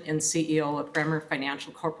President and CEO of Bremer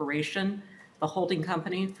Financial Corporation, the holding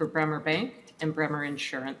company for Bremer Bank and Bremer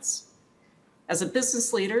Insurance. As a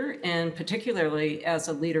business leader, and particularly as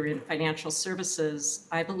a leader in financial services,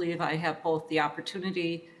 I believe I have both the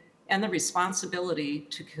opportunity and the responsibility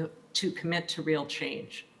to commit to real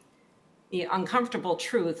change. The uncomfortable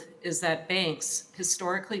truth is that banks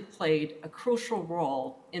historically played a crucial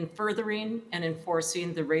role in furthering and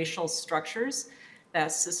enforcing the racial structures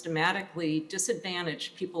that systematically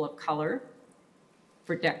disadvantaged people of color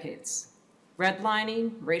for decades.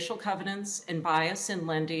 Redlining, racial covenants, and bias in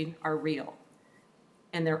lending are real,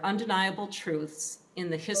 and they're undeniable truths in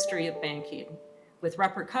the history of banking, with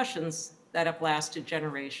repercussions that have lasted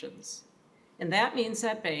generations. And that means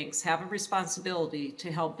that banks have a responsibility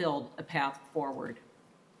to help build a path forward.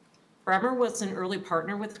 Bremer was an early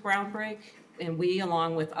partner with GroudBreak, and we,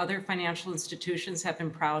 along with other financial institutions, have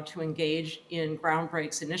been proud to engage in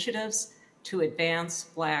GroudBreak's initiatives to advance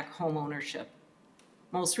Black home ownership.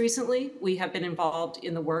 Most recently, we have been involved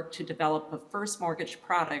in the work to develop a first mortgage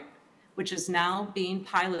product, which is now being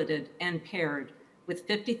piloted and paired with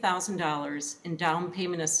 $50,000 in down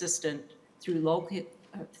payment assistance through local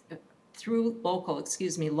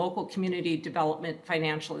community development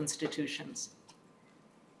financial institutions.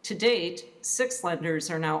 To date, 6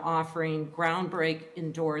 lenders are now offering GroudBreak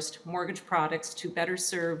endorsed mortgage products to better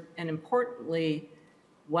serve and importantly,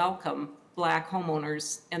 welcome Black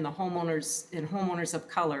homeowners and homeowners of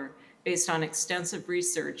color based on extensive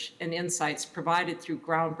research and insights provided through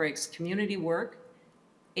GroudBreak's community work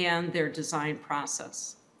and their design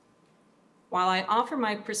process. While I offer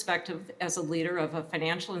my perspective as a leader of a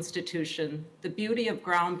financial institution, the beauty of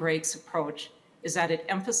GroudBreak's approach is that it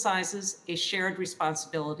emphasizes a shared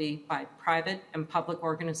responsibility by private and public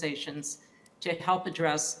organizations to help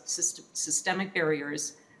address systemic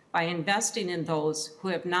barriers by investing in those who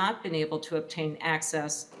have not been able to obtain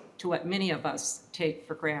access to what many of us take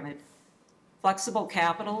for granted. Flexible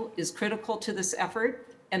capital is critical to this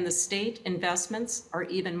effort, and the state investments are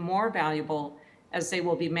even more valuable as they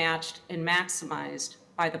will be matched and maximized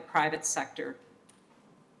by the private sector.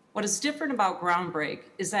 What is different about GroudBreak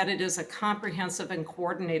is that it is a comprehensive and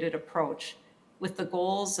coordinated approach with the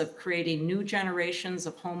goals of creating new generations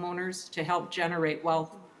of homeowners to help generate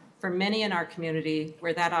wealth for many in our community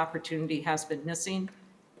where that opportunity has been missing,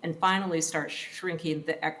 and finally start shrinking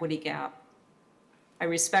the equity gap. I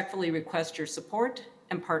respectfully request your support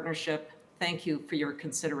and partnership. Thank you for your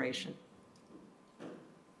consideration.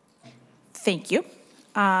 Thank you.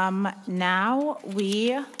 Now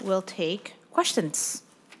we will take questions.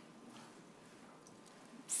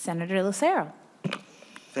 Senator Lucero.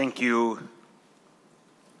 Thank you,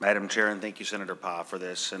 Madam Chair, and thank you, Senator Pa, for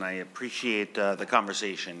this. And I appreciate the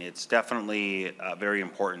conversation. It's definitely very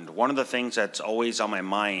important. One of the things that's always on my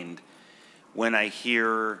mind when I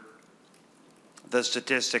hear the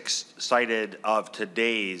statistics cited of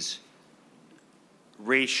today's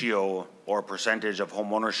ratio or percentage of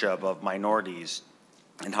homeownership of minorities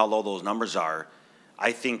and how low those numbers are,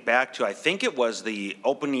 I think back to, I think it was the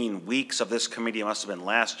opening weeks of this committee, it must have been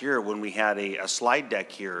last year, when we had a slide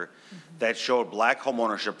deck here that showed Black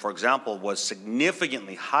homeownership, for example, was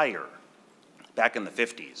significantly higher back in the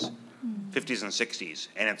 50s and 60s,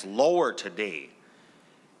 and it's lower today.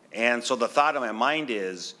 And so the thought in my mind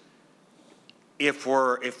is, if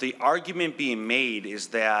the argument being made is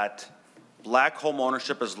that Black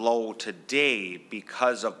homeownership is low today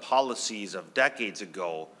because of policies of decades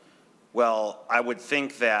ago, well, I would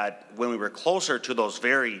think that when we were closer to those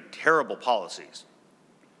very terrible policies,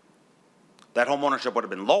 that homeownership would have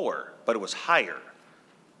been lower, but it was higher.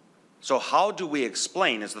 So how do we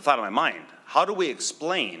explain, is the thought of my mind, how do we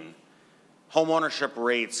explain homeownership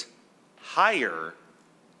rates higher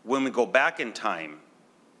when we go back in time,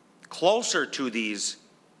 closer to these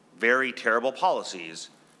very terrible policies,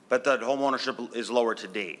 but that homeownership is lower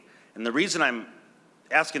today? And the reason I'm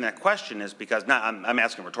asking that question is because, I'm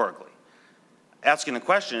asking rhetorically. Asking the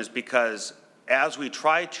question is because as we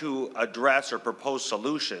try to address or propose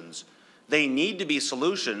solutions, they need to be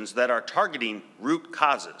solutions that are targeting root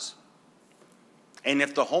causes. And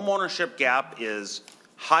if the homeownership gap is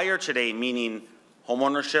higher today, meaning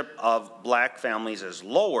homeownership of Black families is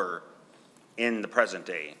lower in the present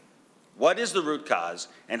day, what is the root cause,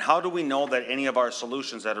 and how do we know that any of our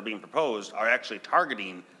solutions that are being proposed are actually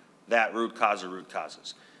targeting that root cause or root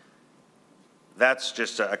causes? That's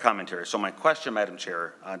just a commentary. So my question, Madam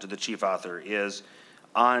Chair, to the chief author is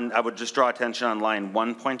I would just draw attention on line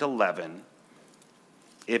 1.11.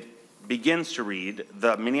 It begins to read,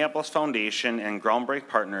 the Minneapolis Foundation and GroudBreak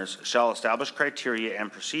partners shall establish criteria and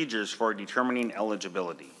procedures for determining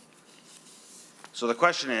eligibility. So the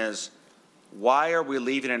question is, why are we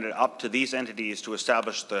leaving it up to these entities to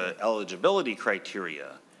establish the eligibility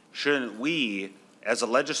criteria? Shouldn't we, as a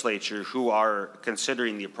legislature who are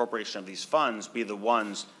considering the appropriation of these funds, be the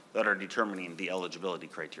ones that are determining the eligibility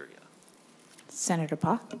criteria? Senator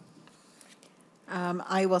Pa.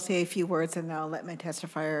 I will say a few words and then I'll let my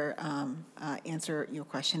testifier answer your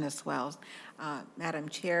question as well. Madam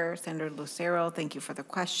Chair, Senator Lucero, thank you for the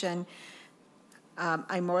question.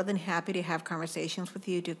 I'm more than happy to have conversations with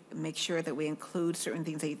you to make sure that we include certain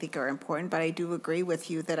things that you think are important, but I do agree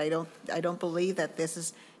with you that I don't believe that this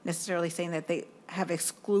is necessarily saying that they have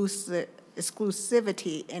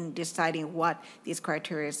exclusivity in deciding what these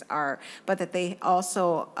criteria are, but that they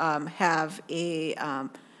also have a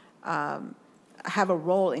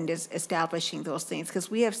role in establishing those things,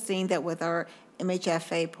 because we have seen that with our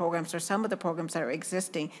MHFA programs or some of the programs that are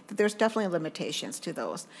existing, that there's definitely limitations to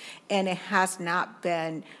those. And it has not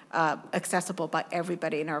been accessible by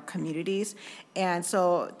everybody in our communities. And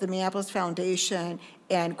so the Minneapolis Foundation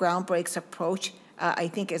and GroudBreak's approach I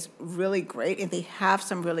think is really great, and they have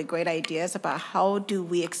some really great ideas about how do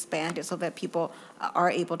we expand it so that people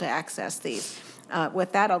are able to access these.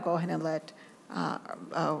 With that, I'll go ahead and let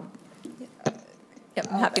Yep,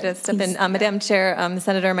 I'm happy to step in. Madam Chair,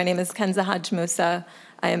 Senator, my name is Kenza Haj Musa.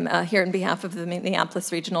 I'm here on behalf of the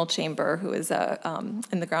Minneapolis Regional Chamber, who is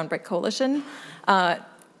in the GroudBreak Coalition.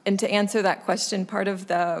 And to answer that question, part of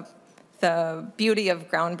the the beauty of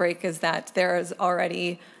GroudBreak is that there is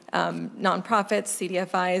already nonprofits,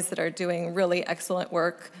 CDFIs that are doing really excellent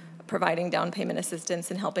work providing down payment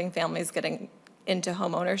assistance and helping families getting into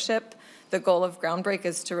home ownership. The goal of GroudBreak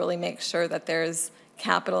is to really make sure that there's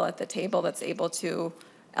capital at the table that's able to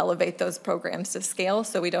elevate those programs to scale.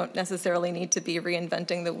 So we don't necessarily need to be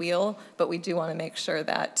reinventing the wheel, but we do want to make sure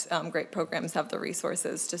that great programs have the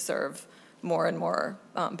resources to serve more and more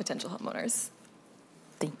potential homeowners.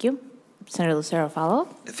 Thank you. Senator Lucero, follow.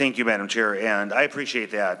 Thank you, Madam Chair, and I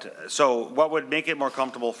appreciate that. So what would make it more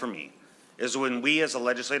comfortable for me is when we as a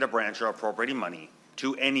legislative branch are appropriating money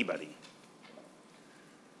to anybody,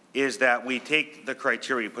 is that we take the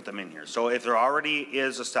criteria, put them in here. So if there already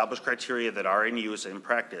is established criteria that are in use in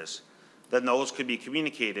practice, then those could be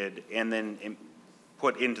communicated and then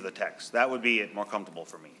put into the text. That would be more comfortable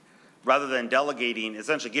for me. Rather than delegating,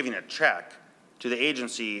 essentially giving a check to the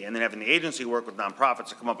agency and then having the agency work with nonprofits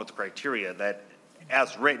to come up with the criteria that,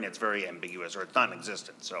 as written, it's very ambiguous or it's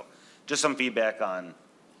non-existent. So just some feedback on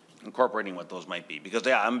incorporating what those might be. Because,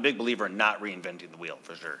 yeah, I'm a big believer in not reinventing the wheel,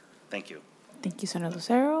 for sure. Thank you. Thank you, Senator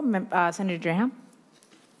Lucero. Senator Graham.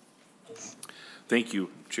 Thank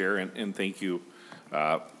you, Chair, and thank you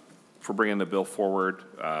for bringing the bill forward.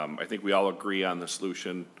 I think we all agree on the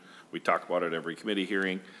solution. We talk about it every committee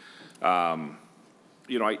hearing.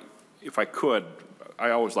 You know, if I could,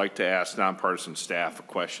 I always like to ask nonpartisan staff a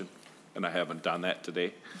question, and I haven't done that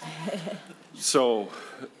today. So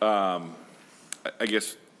I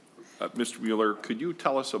guess, Mr. Mueller, could you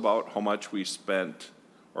tell us about how much we spent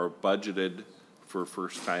or budgeted for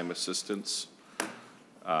first-time assistance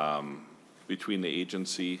between the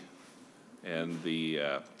agency and the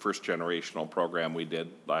first generational program we did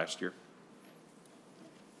last year?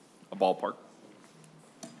 A ballpark?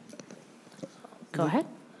 Go ahead.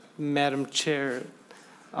 Madam Chair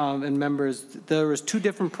and members, there was 2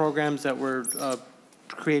 different programs that were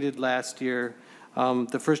created last year.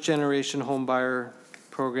 The first generation home buyer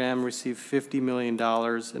program received $50 million,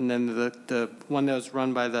 and then the one that was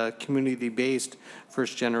run by the community-based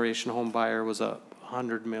first-generation home buyer was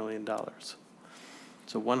 $100 million.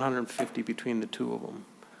 So 150 between the 2 of them.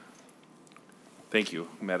 Thank you,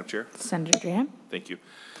 Madam Chair. Senator Graham. Thank you.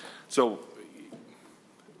 So,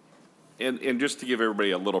 and just to give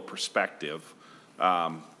everybody a little perspective,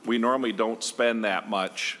 we normally don't spend that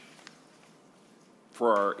much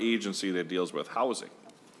for our agency that deals with housing.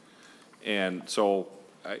 And so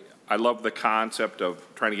I love the concept of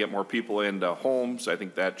trying to get more people into homes. I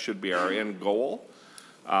think that should be our end goal.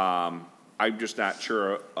 I'm just not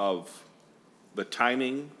sure of the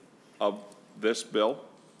timing of this bill.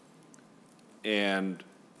 And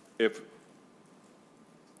if,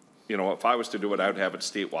 you know, if I was to do it, I would have it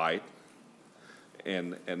statewide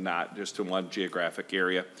and not just in one geographic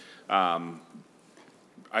area.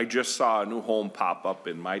 I just saw a new home pop up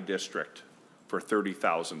in my district for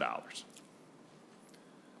 $30,000.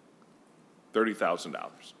 $30,000.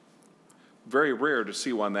 Very rare to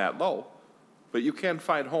see one that low, but you can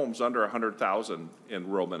find homes under $100,000 in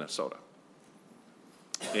rural Minnesota.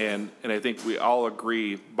 And I think we all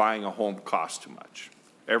agree buying a home costs too much.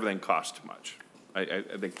 Everything costs too much. I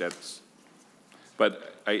think that's,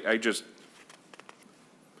 but I just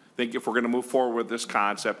think if we're going to move forward with this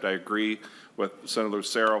concept, I agree with Senator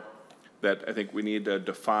Lucero that I think we need to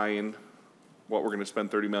define what we're going to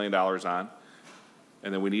spend $30 million on.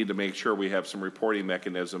 And then we need to make sure we have some reporting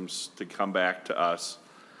mechanisms to come back to us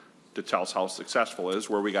to tell us how successful it is,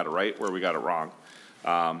 where we got it right, where we got it wrong.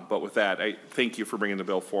 But with that, I thank you for bringing the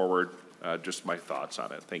bill forward. Just my thoughts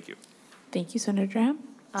on it. Thank you. Thank you, Senator Graham.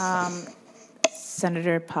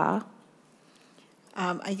 Senator Pa.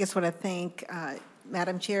 I just want to thank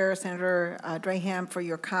Madam Chair, Senator Graham, for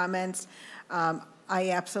your comments. I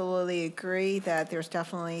absolutely agree that there's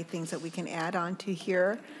definitely things that we can add on to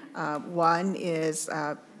here. One is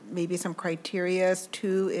maybe some criteria.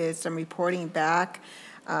 2 is some reporting back.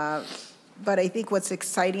 But I think what's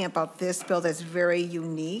exciting about this bill that's very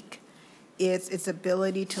unique is its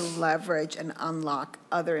ability to leverage and unlock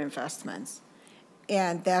other investments.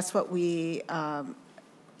 And that's what we,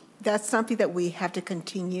 that's something that we have to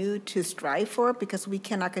continue to strive for, because we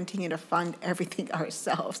cannot continue to fund everything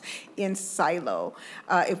ourselves in silo.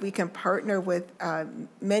 If we can partner with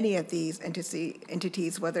many of these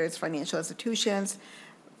entities, whether it's financial institutions,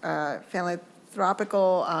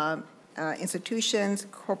 philanthropical institutions,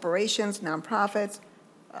 corporations, nonprofits,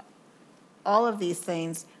 all of these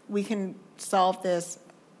things, we can solve this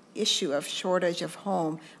issue of shortage of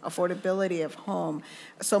home, affordability of home,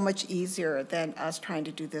 so much easier than us trying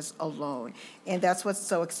to do this alone. And that's what's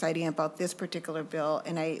so exciting about this particular bill.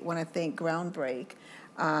 And I want to thank GroudBreak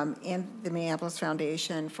and the Minneapolis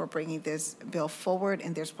Foundation for bringing this bill forward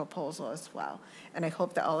in this proposal as well. And I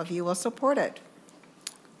hope that all of you will support it.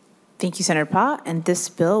 Thank you, Senator Pa, and this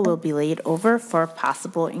bill will be laid over for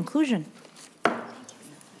possible inclusion.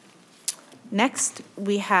 Next,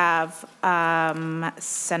 we have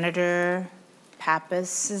Senator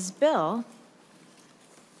Pappas's bill.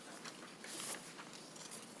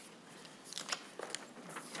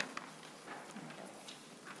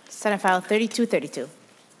 Senate File 3232.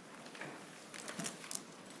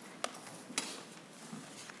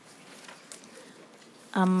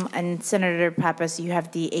 And Senator Pappas, you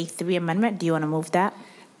have the A3 amendment. Do you want to move that?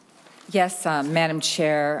 Yes, Madam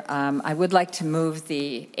Chair. I would like to move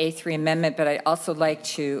the A3 amendment, but I'd also like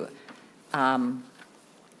to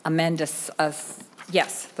amend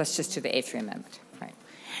yes, let's just do the A3 amendment. Right.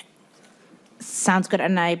 Sounds good.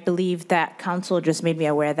 And I believe that council just made me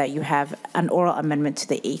aware that you have an oral amendment to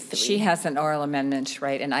the A3. She has an oral amendment,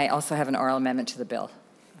 right, and I also have an oral amendment to the bill.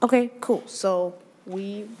 Okay, cool. So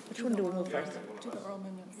which one do we move first? Do the oral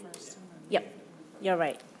amendment first. Yep, you're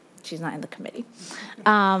right. She's not in the committee.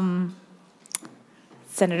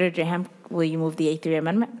 Senator Graham, will you move the A3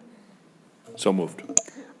 amendment? So moved.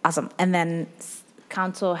 Awesome. And then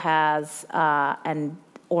council has an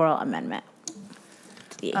oral amendment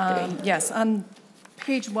to the A3. Yes, on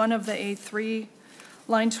page 1 of the A3,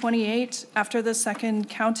 line 28, after the second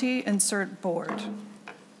county, insert board.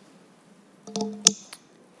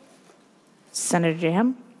 Senator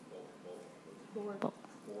Graham?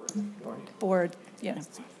 Board,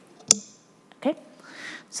 yes. Okay.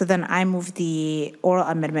 So then I move the oral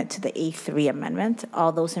amendment to the A3 amendment.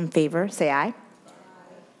 All those in favor, say aye.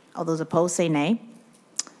 All those opposed, say nay.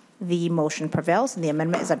 The motion prevails and the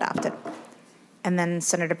amendment is adopted. And then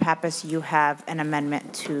Senator Pappas, you have an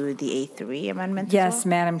amendment to the A3 amendment Yes, as well?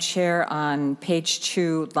 Madam Chair, on page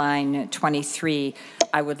 2, line 23,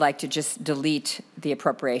 I would like to just delete the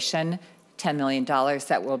appropriation, $10 million.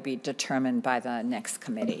 That will be determined by the next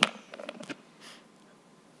committee.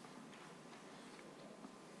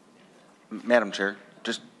 Madam Chair,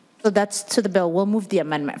 just. So that's to the bill. We'll move the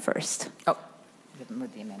amendment first. Oh, you haven't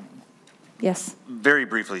moved the amendment. Yes. Very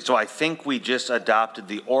briefly, so I think we just adopted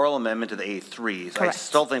the oral amendment to the A3. Correct. I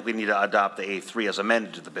still think we need to adopt the A3 as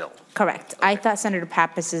amended to the bill. Correct. I thought Senator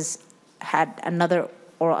Pappas had another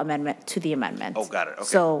oral amendment to the amendment. Oh, got it. Okay.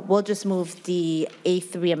 So we'll just move the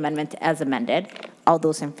A3 amendment as amended. All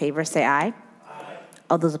those in favor say aye. Aye.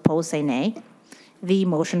 All those opposed say nay. The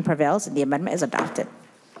motion prevails and the amendment is adopted.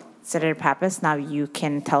 Senator Pappas, now you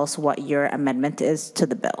can tell us what your amendment is to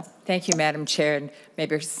the bill. Thank you, Madam Chair, and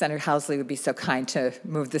maybe Senator Housley would be so kind to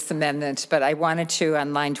move this amendment, but I wanted to,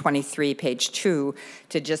 on line 23, page 2,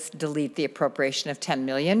 to just delete the appropriation of $10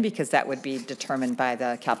 million because that would be determined by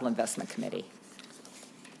the Capital Investment Committee.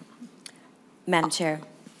 Madam Chair.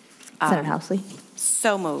 Senator Housley.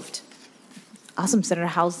 So moved. Awesome. Senator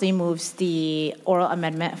Housley moves the oral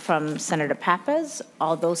amendment from Senator Pappas.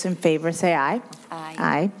 All those in favor say aye. Aye.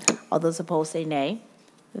 Aye. All those opposed say nay.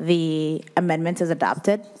 The amendment is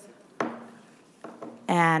adopted.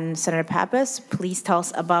 And Senator Pappas, please tell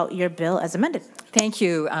us about your bill as amended. Thank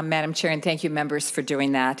you, Madam Chair, and thank you, members, for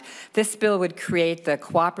doing that. This bill would create the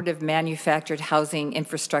Cooperative Manufactured Housing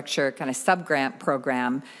Infrastructure kind of sub-grant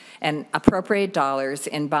program and appropriate dollars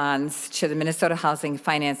in bonds to the Minnesota Housing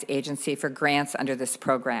Finance Agency for grants under this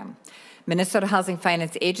program. Minnesota Housing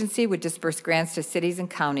Finance Agency would disperse grants to cities and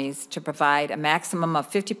counties to provide a maximum of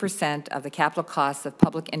 50% of the capital costs of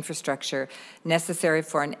public infrastructure necessary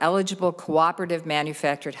for an eligible cooperative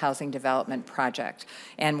manufactured housing development project.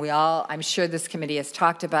 And I'm sure this committee has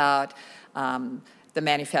talked about the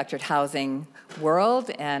manufactured housing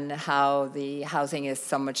world and how the housing is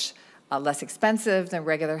so much less expensive than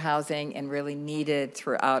regular housing and really needed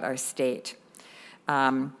throughout our state.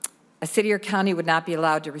 A city or county would not be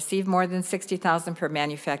allowed to receive more than $60,000 per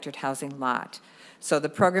manufactured housing lot. So the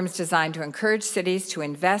program is designed to encourage cities to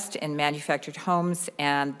invest in manufactured homes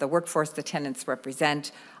and the workforce the tenants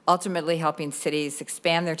represent, ultimately helping cities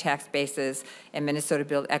expand their tax bases and Minnesota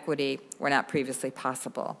build equity where not previously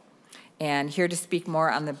possible. And here to speak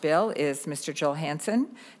more on the bill is Mr. Joel Hansen,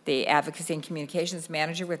 the Advocacy and Communications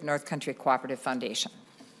Manager with North Country Cooperative Foundation.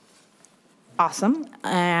 Awesome.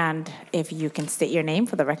 And if you can state your name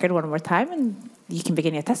for the record one more time and you can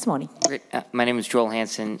begin your testimony. Great. My name is Joel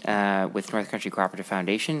Hansen with North Country Cooperative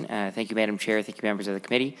Foundation. Thank you, Madam Chair. Thank you, members of the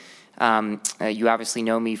committee. You obviously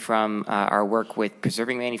know me from our work with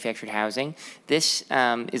preserving manufactured housing. This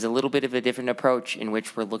is a little bit of a different approach in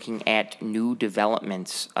which we're looking at new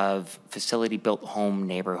developments of facility-built home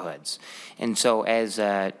neighborhoods. And so, as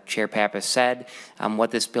Chair Pappas said,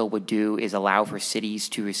 what this bill would do is allow for cities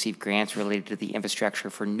to receive grants related to the infrastructure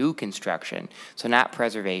for new construction, so not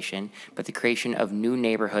preservation, but the creation of new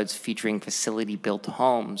neighborhoods featuring facility-built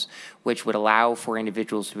homes, which would allow for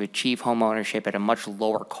individuals to achieve home ownership at a much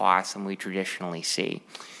lower cost than we traditionally see.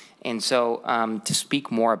 And so to speak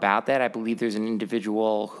more about that, I believe there's an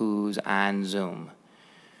individual who's on Zoom.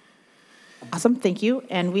 Awesome, thank you.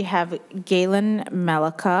 And we have Galen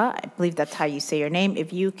Malika. I believe that's how you say your name.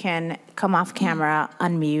 If you can come off camera,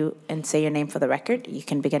 unmute, and say your name for the record, you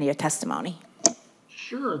can begin your testimony.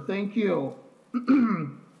 Sure, thank you.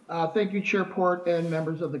 Thank you, Chair Port and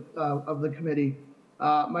members of the committee.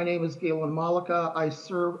 My name is Galen Malika. I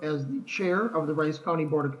serve as the chair of the Rice County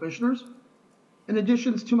Board of Commissioners. In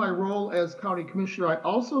addition to my role as county commissioner, I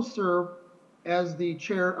also serve as the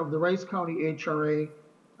chair of the Rice County HRA,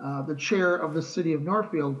 the chair of the City of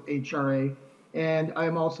Northfield HRA, and I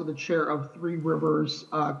am also the chair of Three Rivers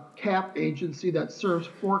CAP agency that serves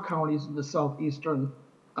 4 counties in the southeastern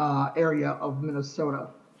area of Minnesota.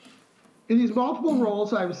 In these multiple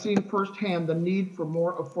roles, I've seen firsthand the need for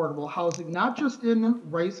more affordable housing, not just in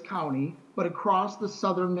Rice County, but across the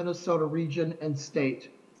southern Minnesota region and state.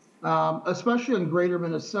 Especially in greater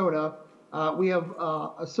Minnesota, we have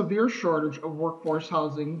a severe shortage of workforce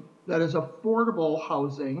housing that is affordable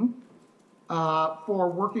housing for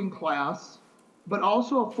working class, but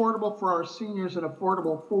also affordable for our seniors and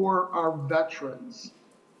affordable for our veterans.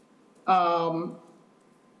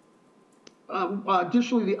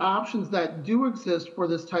 Additionally, the options that do exist for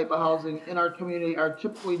this type of housing in our community are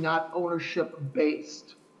typically not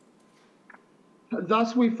ownership-based.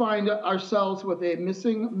 Thus, we find ourselves with a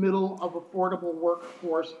missing middle of affordable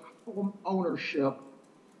workforce home ownership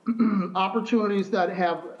opportunities that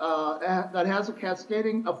has a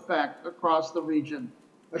cascading effect across the region.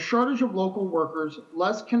 A shortage of local workers,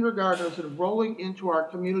 less kindergartners enrolling into our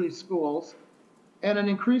community schools, and an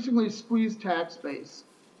increasingly squeezed tax base.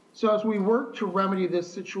 So as we work to remedy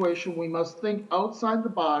this situation, we must think outside the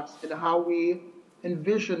box in how we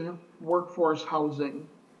envision workforce housing.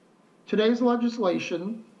 Today's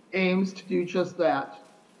legislation aims to do just that.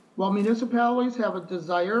 While municipalities have a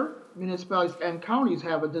desire, municipalities and counties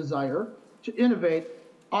have a desire to innovate,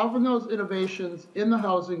 often those innovations in the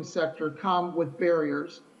housing sector come with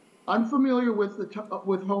barriers, unfamiliar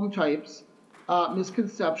with home types,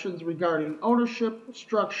 misconceptions regarding ownership,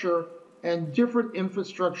 structure, and different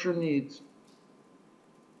infrastructure needs.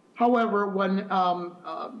 However, when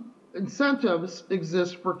incentives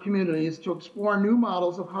exist for communities to explore new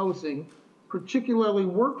models of housing, particularly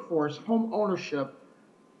workforce home ownership,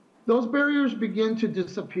 those barriers begin to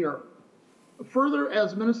disappear. Further,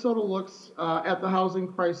 as Minnesota looks at the housing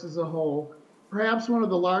crisis as a whole, perhaps one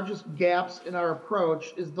of the largest gaps in our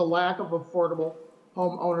approach is the lack of affordable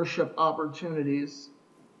home ownership opportunities.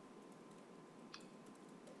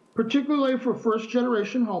 Particularly for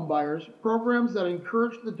first-generation homebuyers, programs that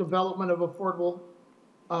encourage the development of affordable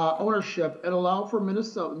ownership and allow for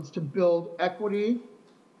Minnesotans to build equity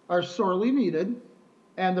are sorely needed,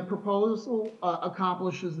 and the proposal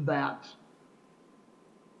accomplishes that.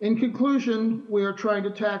 In conclusion, we are trying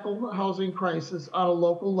to tackle the housing crisis on a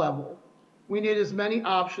local level. We need as many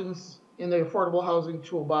options in the affordable housing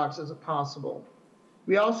toolbox as possible.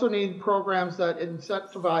 We also need programs that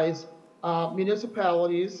incentivize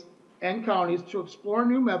municipalities and counties to explore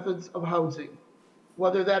new methods of housing,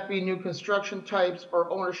 whether that be new construction types or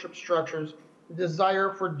ownership structures. The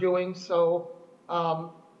desire for doing so,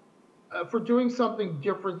 for doing something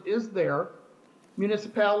different is there.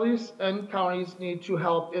 Municipalities and counties need to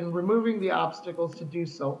help in removing the obstacles to do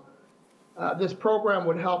so. This program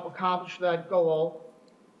would help accomplish that goal,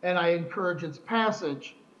 and I encourage its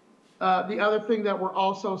passage. The other thing that we're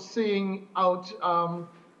also seeing out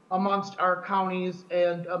amongst our counties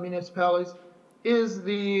and municipalities is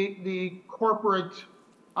the corporate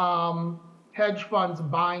hedge funds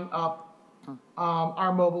buying up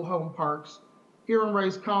our mobile home parks. Here in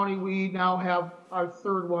Rice County, we now have our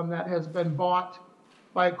 3rd one that has been bought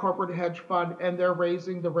by a corporate hedge fund, and they're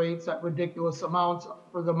raising the rates at ridiculous amounts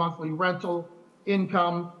for the monthly rental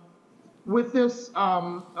income. With this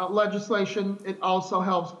legislation, it also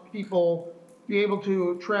helps people be able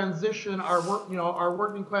to transition our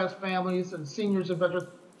working class families and seniors and veterans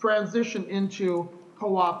transition into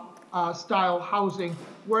co-op style housing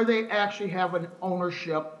where they actually have an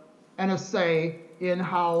ownership and a say in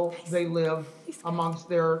how they live amongst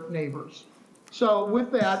their neighbors. So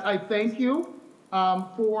with that, I thank you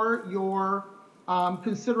for your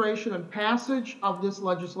consideration and passage of this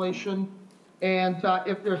legislation. And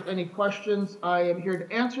if there's any questions, I am here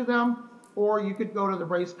to answer them, or you could go to the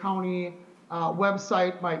Bryce County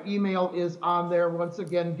website. My email is on there. Once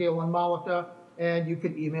again, Galen Malika, and you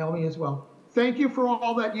can email me as well. Thank you for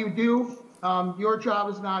all that you do. Your job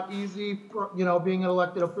is not easy, for, being an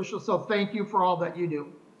elected official, so thank you for all that you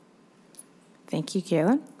do. Thank you,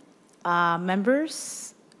 Galen.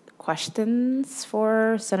 Members, questions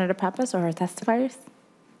for Senator Pappas or her testifiers?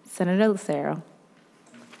 Senator Lucero.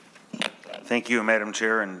 Thank you, Madam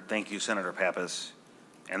Chair, and thank you, Senator Pappas,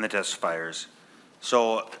 and the testifiers.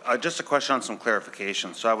 So just a question on some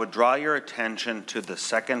clarification. So I would draw your attention to the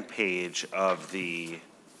second page of the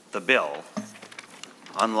bill.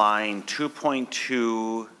 On line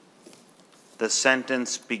 2.2, the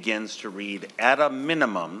sentence begins to read, at a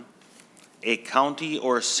minimum, a county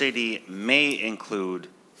or city may include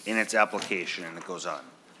in its application, and it goes on.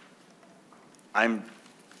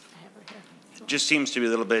 Just seems to be a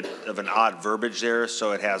little bit of an odd verbiage there.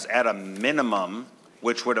 So it has at a minimum,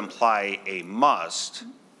 which would imply a must,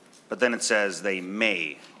 but then it says they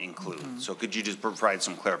may include. So could you just provide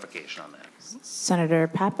some clarification on that? Senator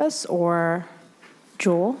Pappas or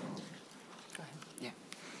Joel?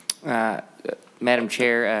 Madam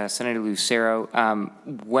Chair, Senator Lucero,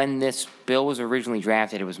 when this bill was originally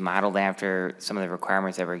drafted, it was modeled after some of the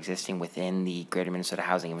requirements that were existing within the Greater Minnesota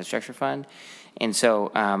Housing Infrastructure Fund. And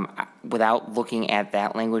so without looking at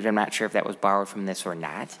that language, I'm not sure if that was borrowed from this or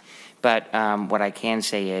not. But what I can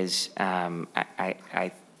say is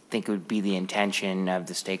I think it would be the intention of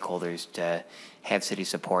the stakeholders to have city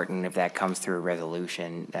support, and if that comes through a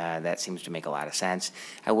resolution, that seems to make a lot of sense.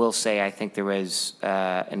 I will say I think there was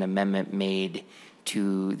an amendment made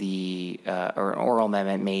to the, or an oral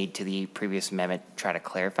amendment made to the previous amendment to try to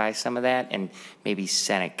clarify some of that, and maybe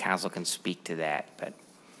Senate Council can speak to that. But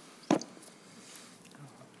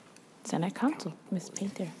Senate Council, Ms.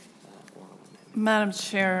 Painter. Madam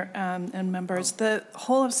Chair and members, the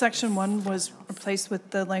whole of Section 1 was replaced with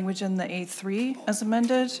the language in the A3 as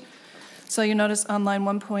amended. So you notice on line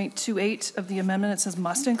 1.28 of the amendment, it says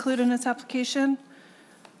must include in its application.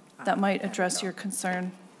 That might address your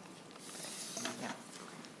concern.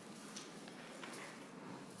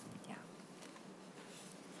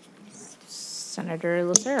 Senator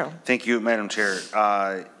Lucero. Thank you, Madam Chair.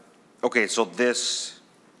 Okay, so this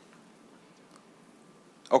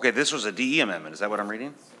was a DE amendment. Is that what I'm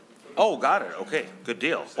reading? Oh, got it. Okay, good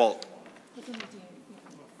deal. Well,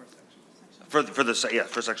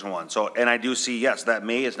 for Section 1. So, and I do see, yes, that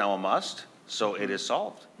may is now a must. So it is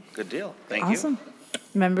solved. Good deal. Thank you. Awesome.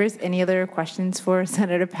 Members, any other questions for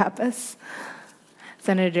Senator Pappas?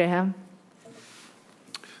 Senator Graham.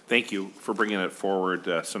 Thank you for bringing it forward,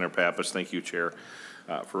 Senator Pappas. Thank you, Chair,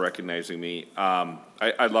 for recognizing me.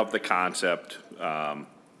 I love the concept.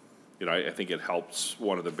 I think it helps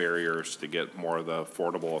one of the barriers to get more of the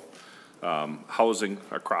affordable housing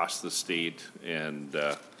across the state. And,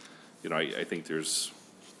 I think it'd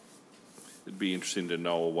be interesting to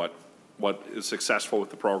know what is successful with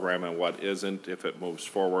the program and what isn't if it moves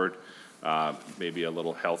forward. Maybe a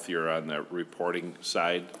little healthier on the reporting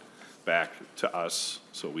side back to us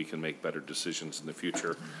so we can make better decisions in the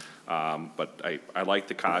future. But I like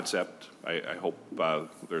the concept. I hope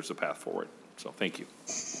there's a path forward. So thank you.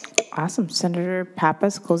 Awesome. Senator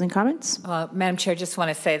Pappas, closing comments? Madam Chair, just want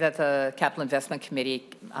to say that the Capital Investment Committee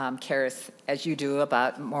cares, as you do,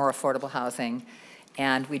 about more affordable housing.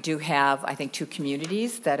 And we do have, I think, 2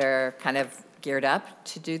 communities that are kind of geared up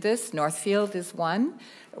to do this. Northfield is one.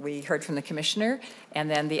 We heard from the commissioner. And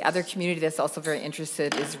then the other community that's also very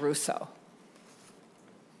interested is Russo.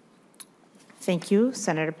 Thank you,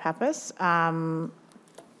 Senator Pappas.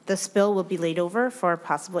 This bill will be laid over for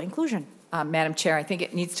possible inclusion. Madam Chair, I think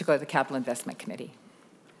it needs to go to the Capital Investment Committee,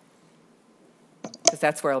 because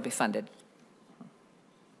that's where it'll be funded.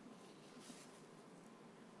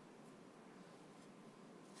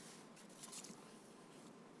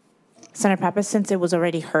 Senator Pappas, since it was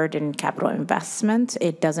already heard in capital investment,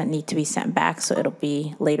 it doesn't need to be sent back, so it'll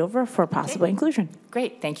be laid over for possible inclusion.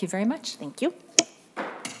 Great. Thank you very much. Thank you.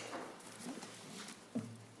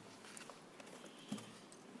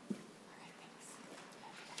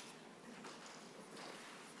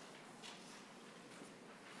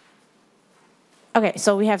 Okay,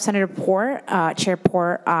 so we have Senator Poore, Chair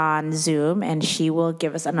Poore on Zoom, and she will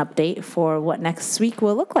give us an update for what next week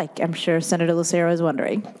will look like. I'm sure Senator Lucero is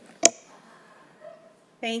wondering.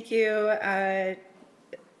 Thank you,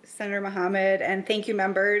 Senator Mohamed, and thank you,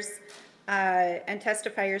 members. and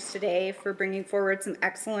testifiers today for bringing forward some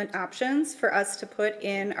excellent options for us to put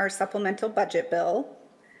in our supplemental budget bill.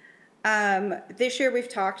 This year we've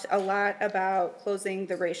talked a lot about closing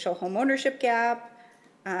the racial homeownership gap,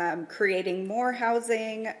 creating more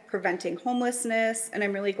housing, preventing homelessness, and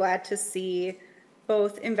I'm really glad to see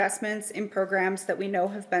both investments in programs that we know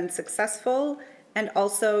have been successful and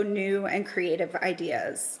also new and creative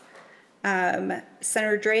ideas.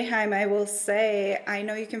 Senator Draheim, I will say, I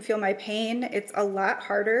know you can feel my pain. It's a lot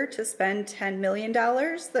harder to spend $10 million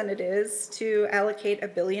than it is to allocate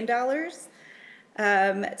 $1 billion.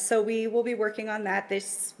 So we will be working on that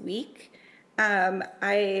this week.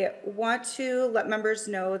 I want to let members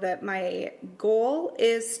know that my goal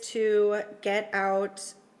is to get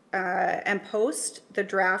out and post the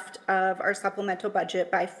draft of our supplemental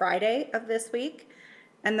budget by Friday of this week.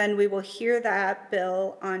 And then we will hear that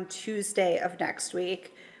bill on Tuesday of next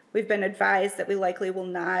week. We've been advised that we likely will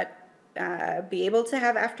not be able to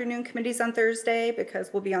have afternoon committees on Thursday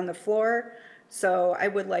because we'll be on the floor. So I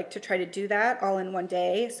would like to try to do that all in one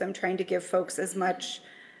day. So I'm trying to give folks as much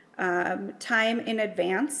time in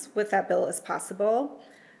advance with that bill as possible.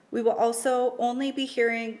 We will also only be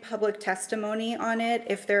hearing public testimony on it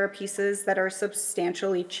if there are pieces that are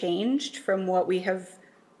substantially changed from what we have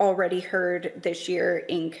already heard this year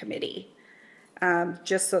in committee,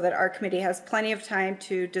 just so that our committee has plenty of time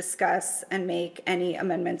to discuss and make any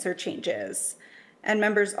amendments or changes. And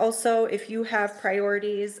members, also, if you have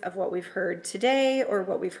priorities of what we've heard today or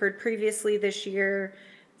what we've heard previously this year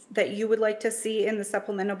that you would like to see in the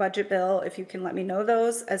supplemental budget bill, if you can let me know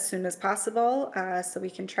those as soon as possible, so we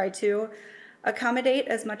can try to accommodate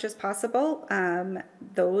as much as possible.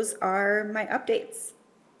 Those are my updates,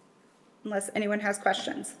 unless anyone has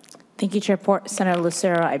questions. Thank you, Chair Port. Senator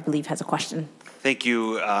Lucero, I believe, has a question. Thank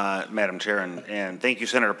you, Madam Chair, and thank you,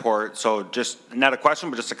 Senator Port. So just not a question,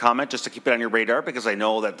 but just a comment, just to keep it on your radar, because I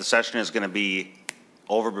know that the session is going to be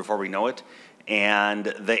over before we know it. And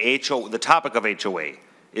the topic of HOA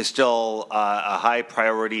is still a high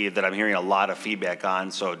priority that I'm hearing a lot of feedback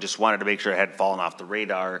on. So just wanted to make sure it had fallen off the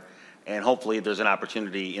radar. And hopefully there's an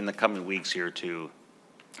opportunity in the coming weeks here to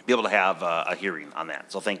be able to have a hearing on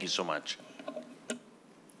that. So thank you so much.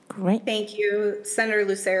 Great. Thank you, Senator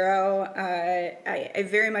Lucero. I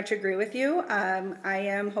very much agree with you. I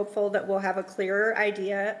am hopeful that we'll have a clearer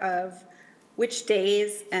idea of which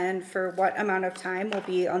days and for what amount of time will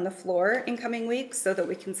be on the floor in coming weeks so that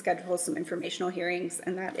we can schedule some informational hearings,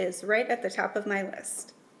 and that is right at the top of my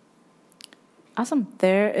list. Awesome.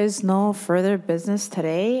 There is no further business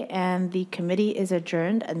today, and the committee is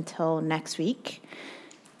adjourned until next week.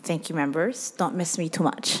 Thank you, members. Don't miss me too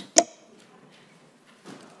much.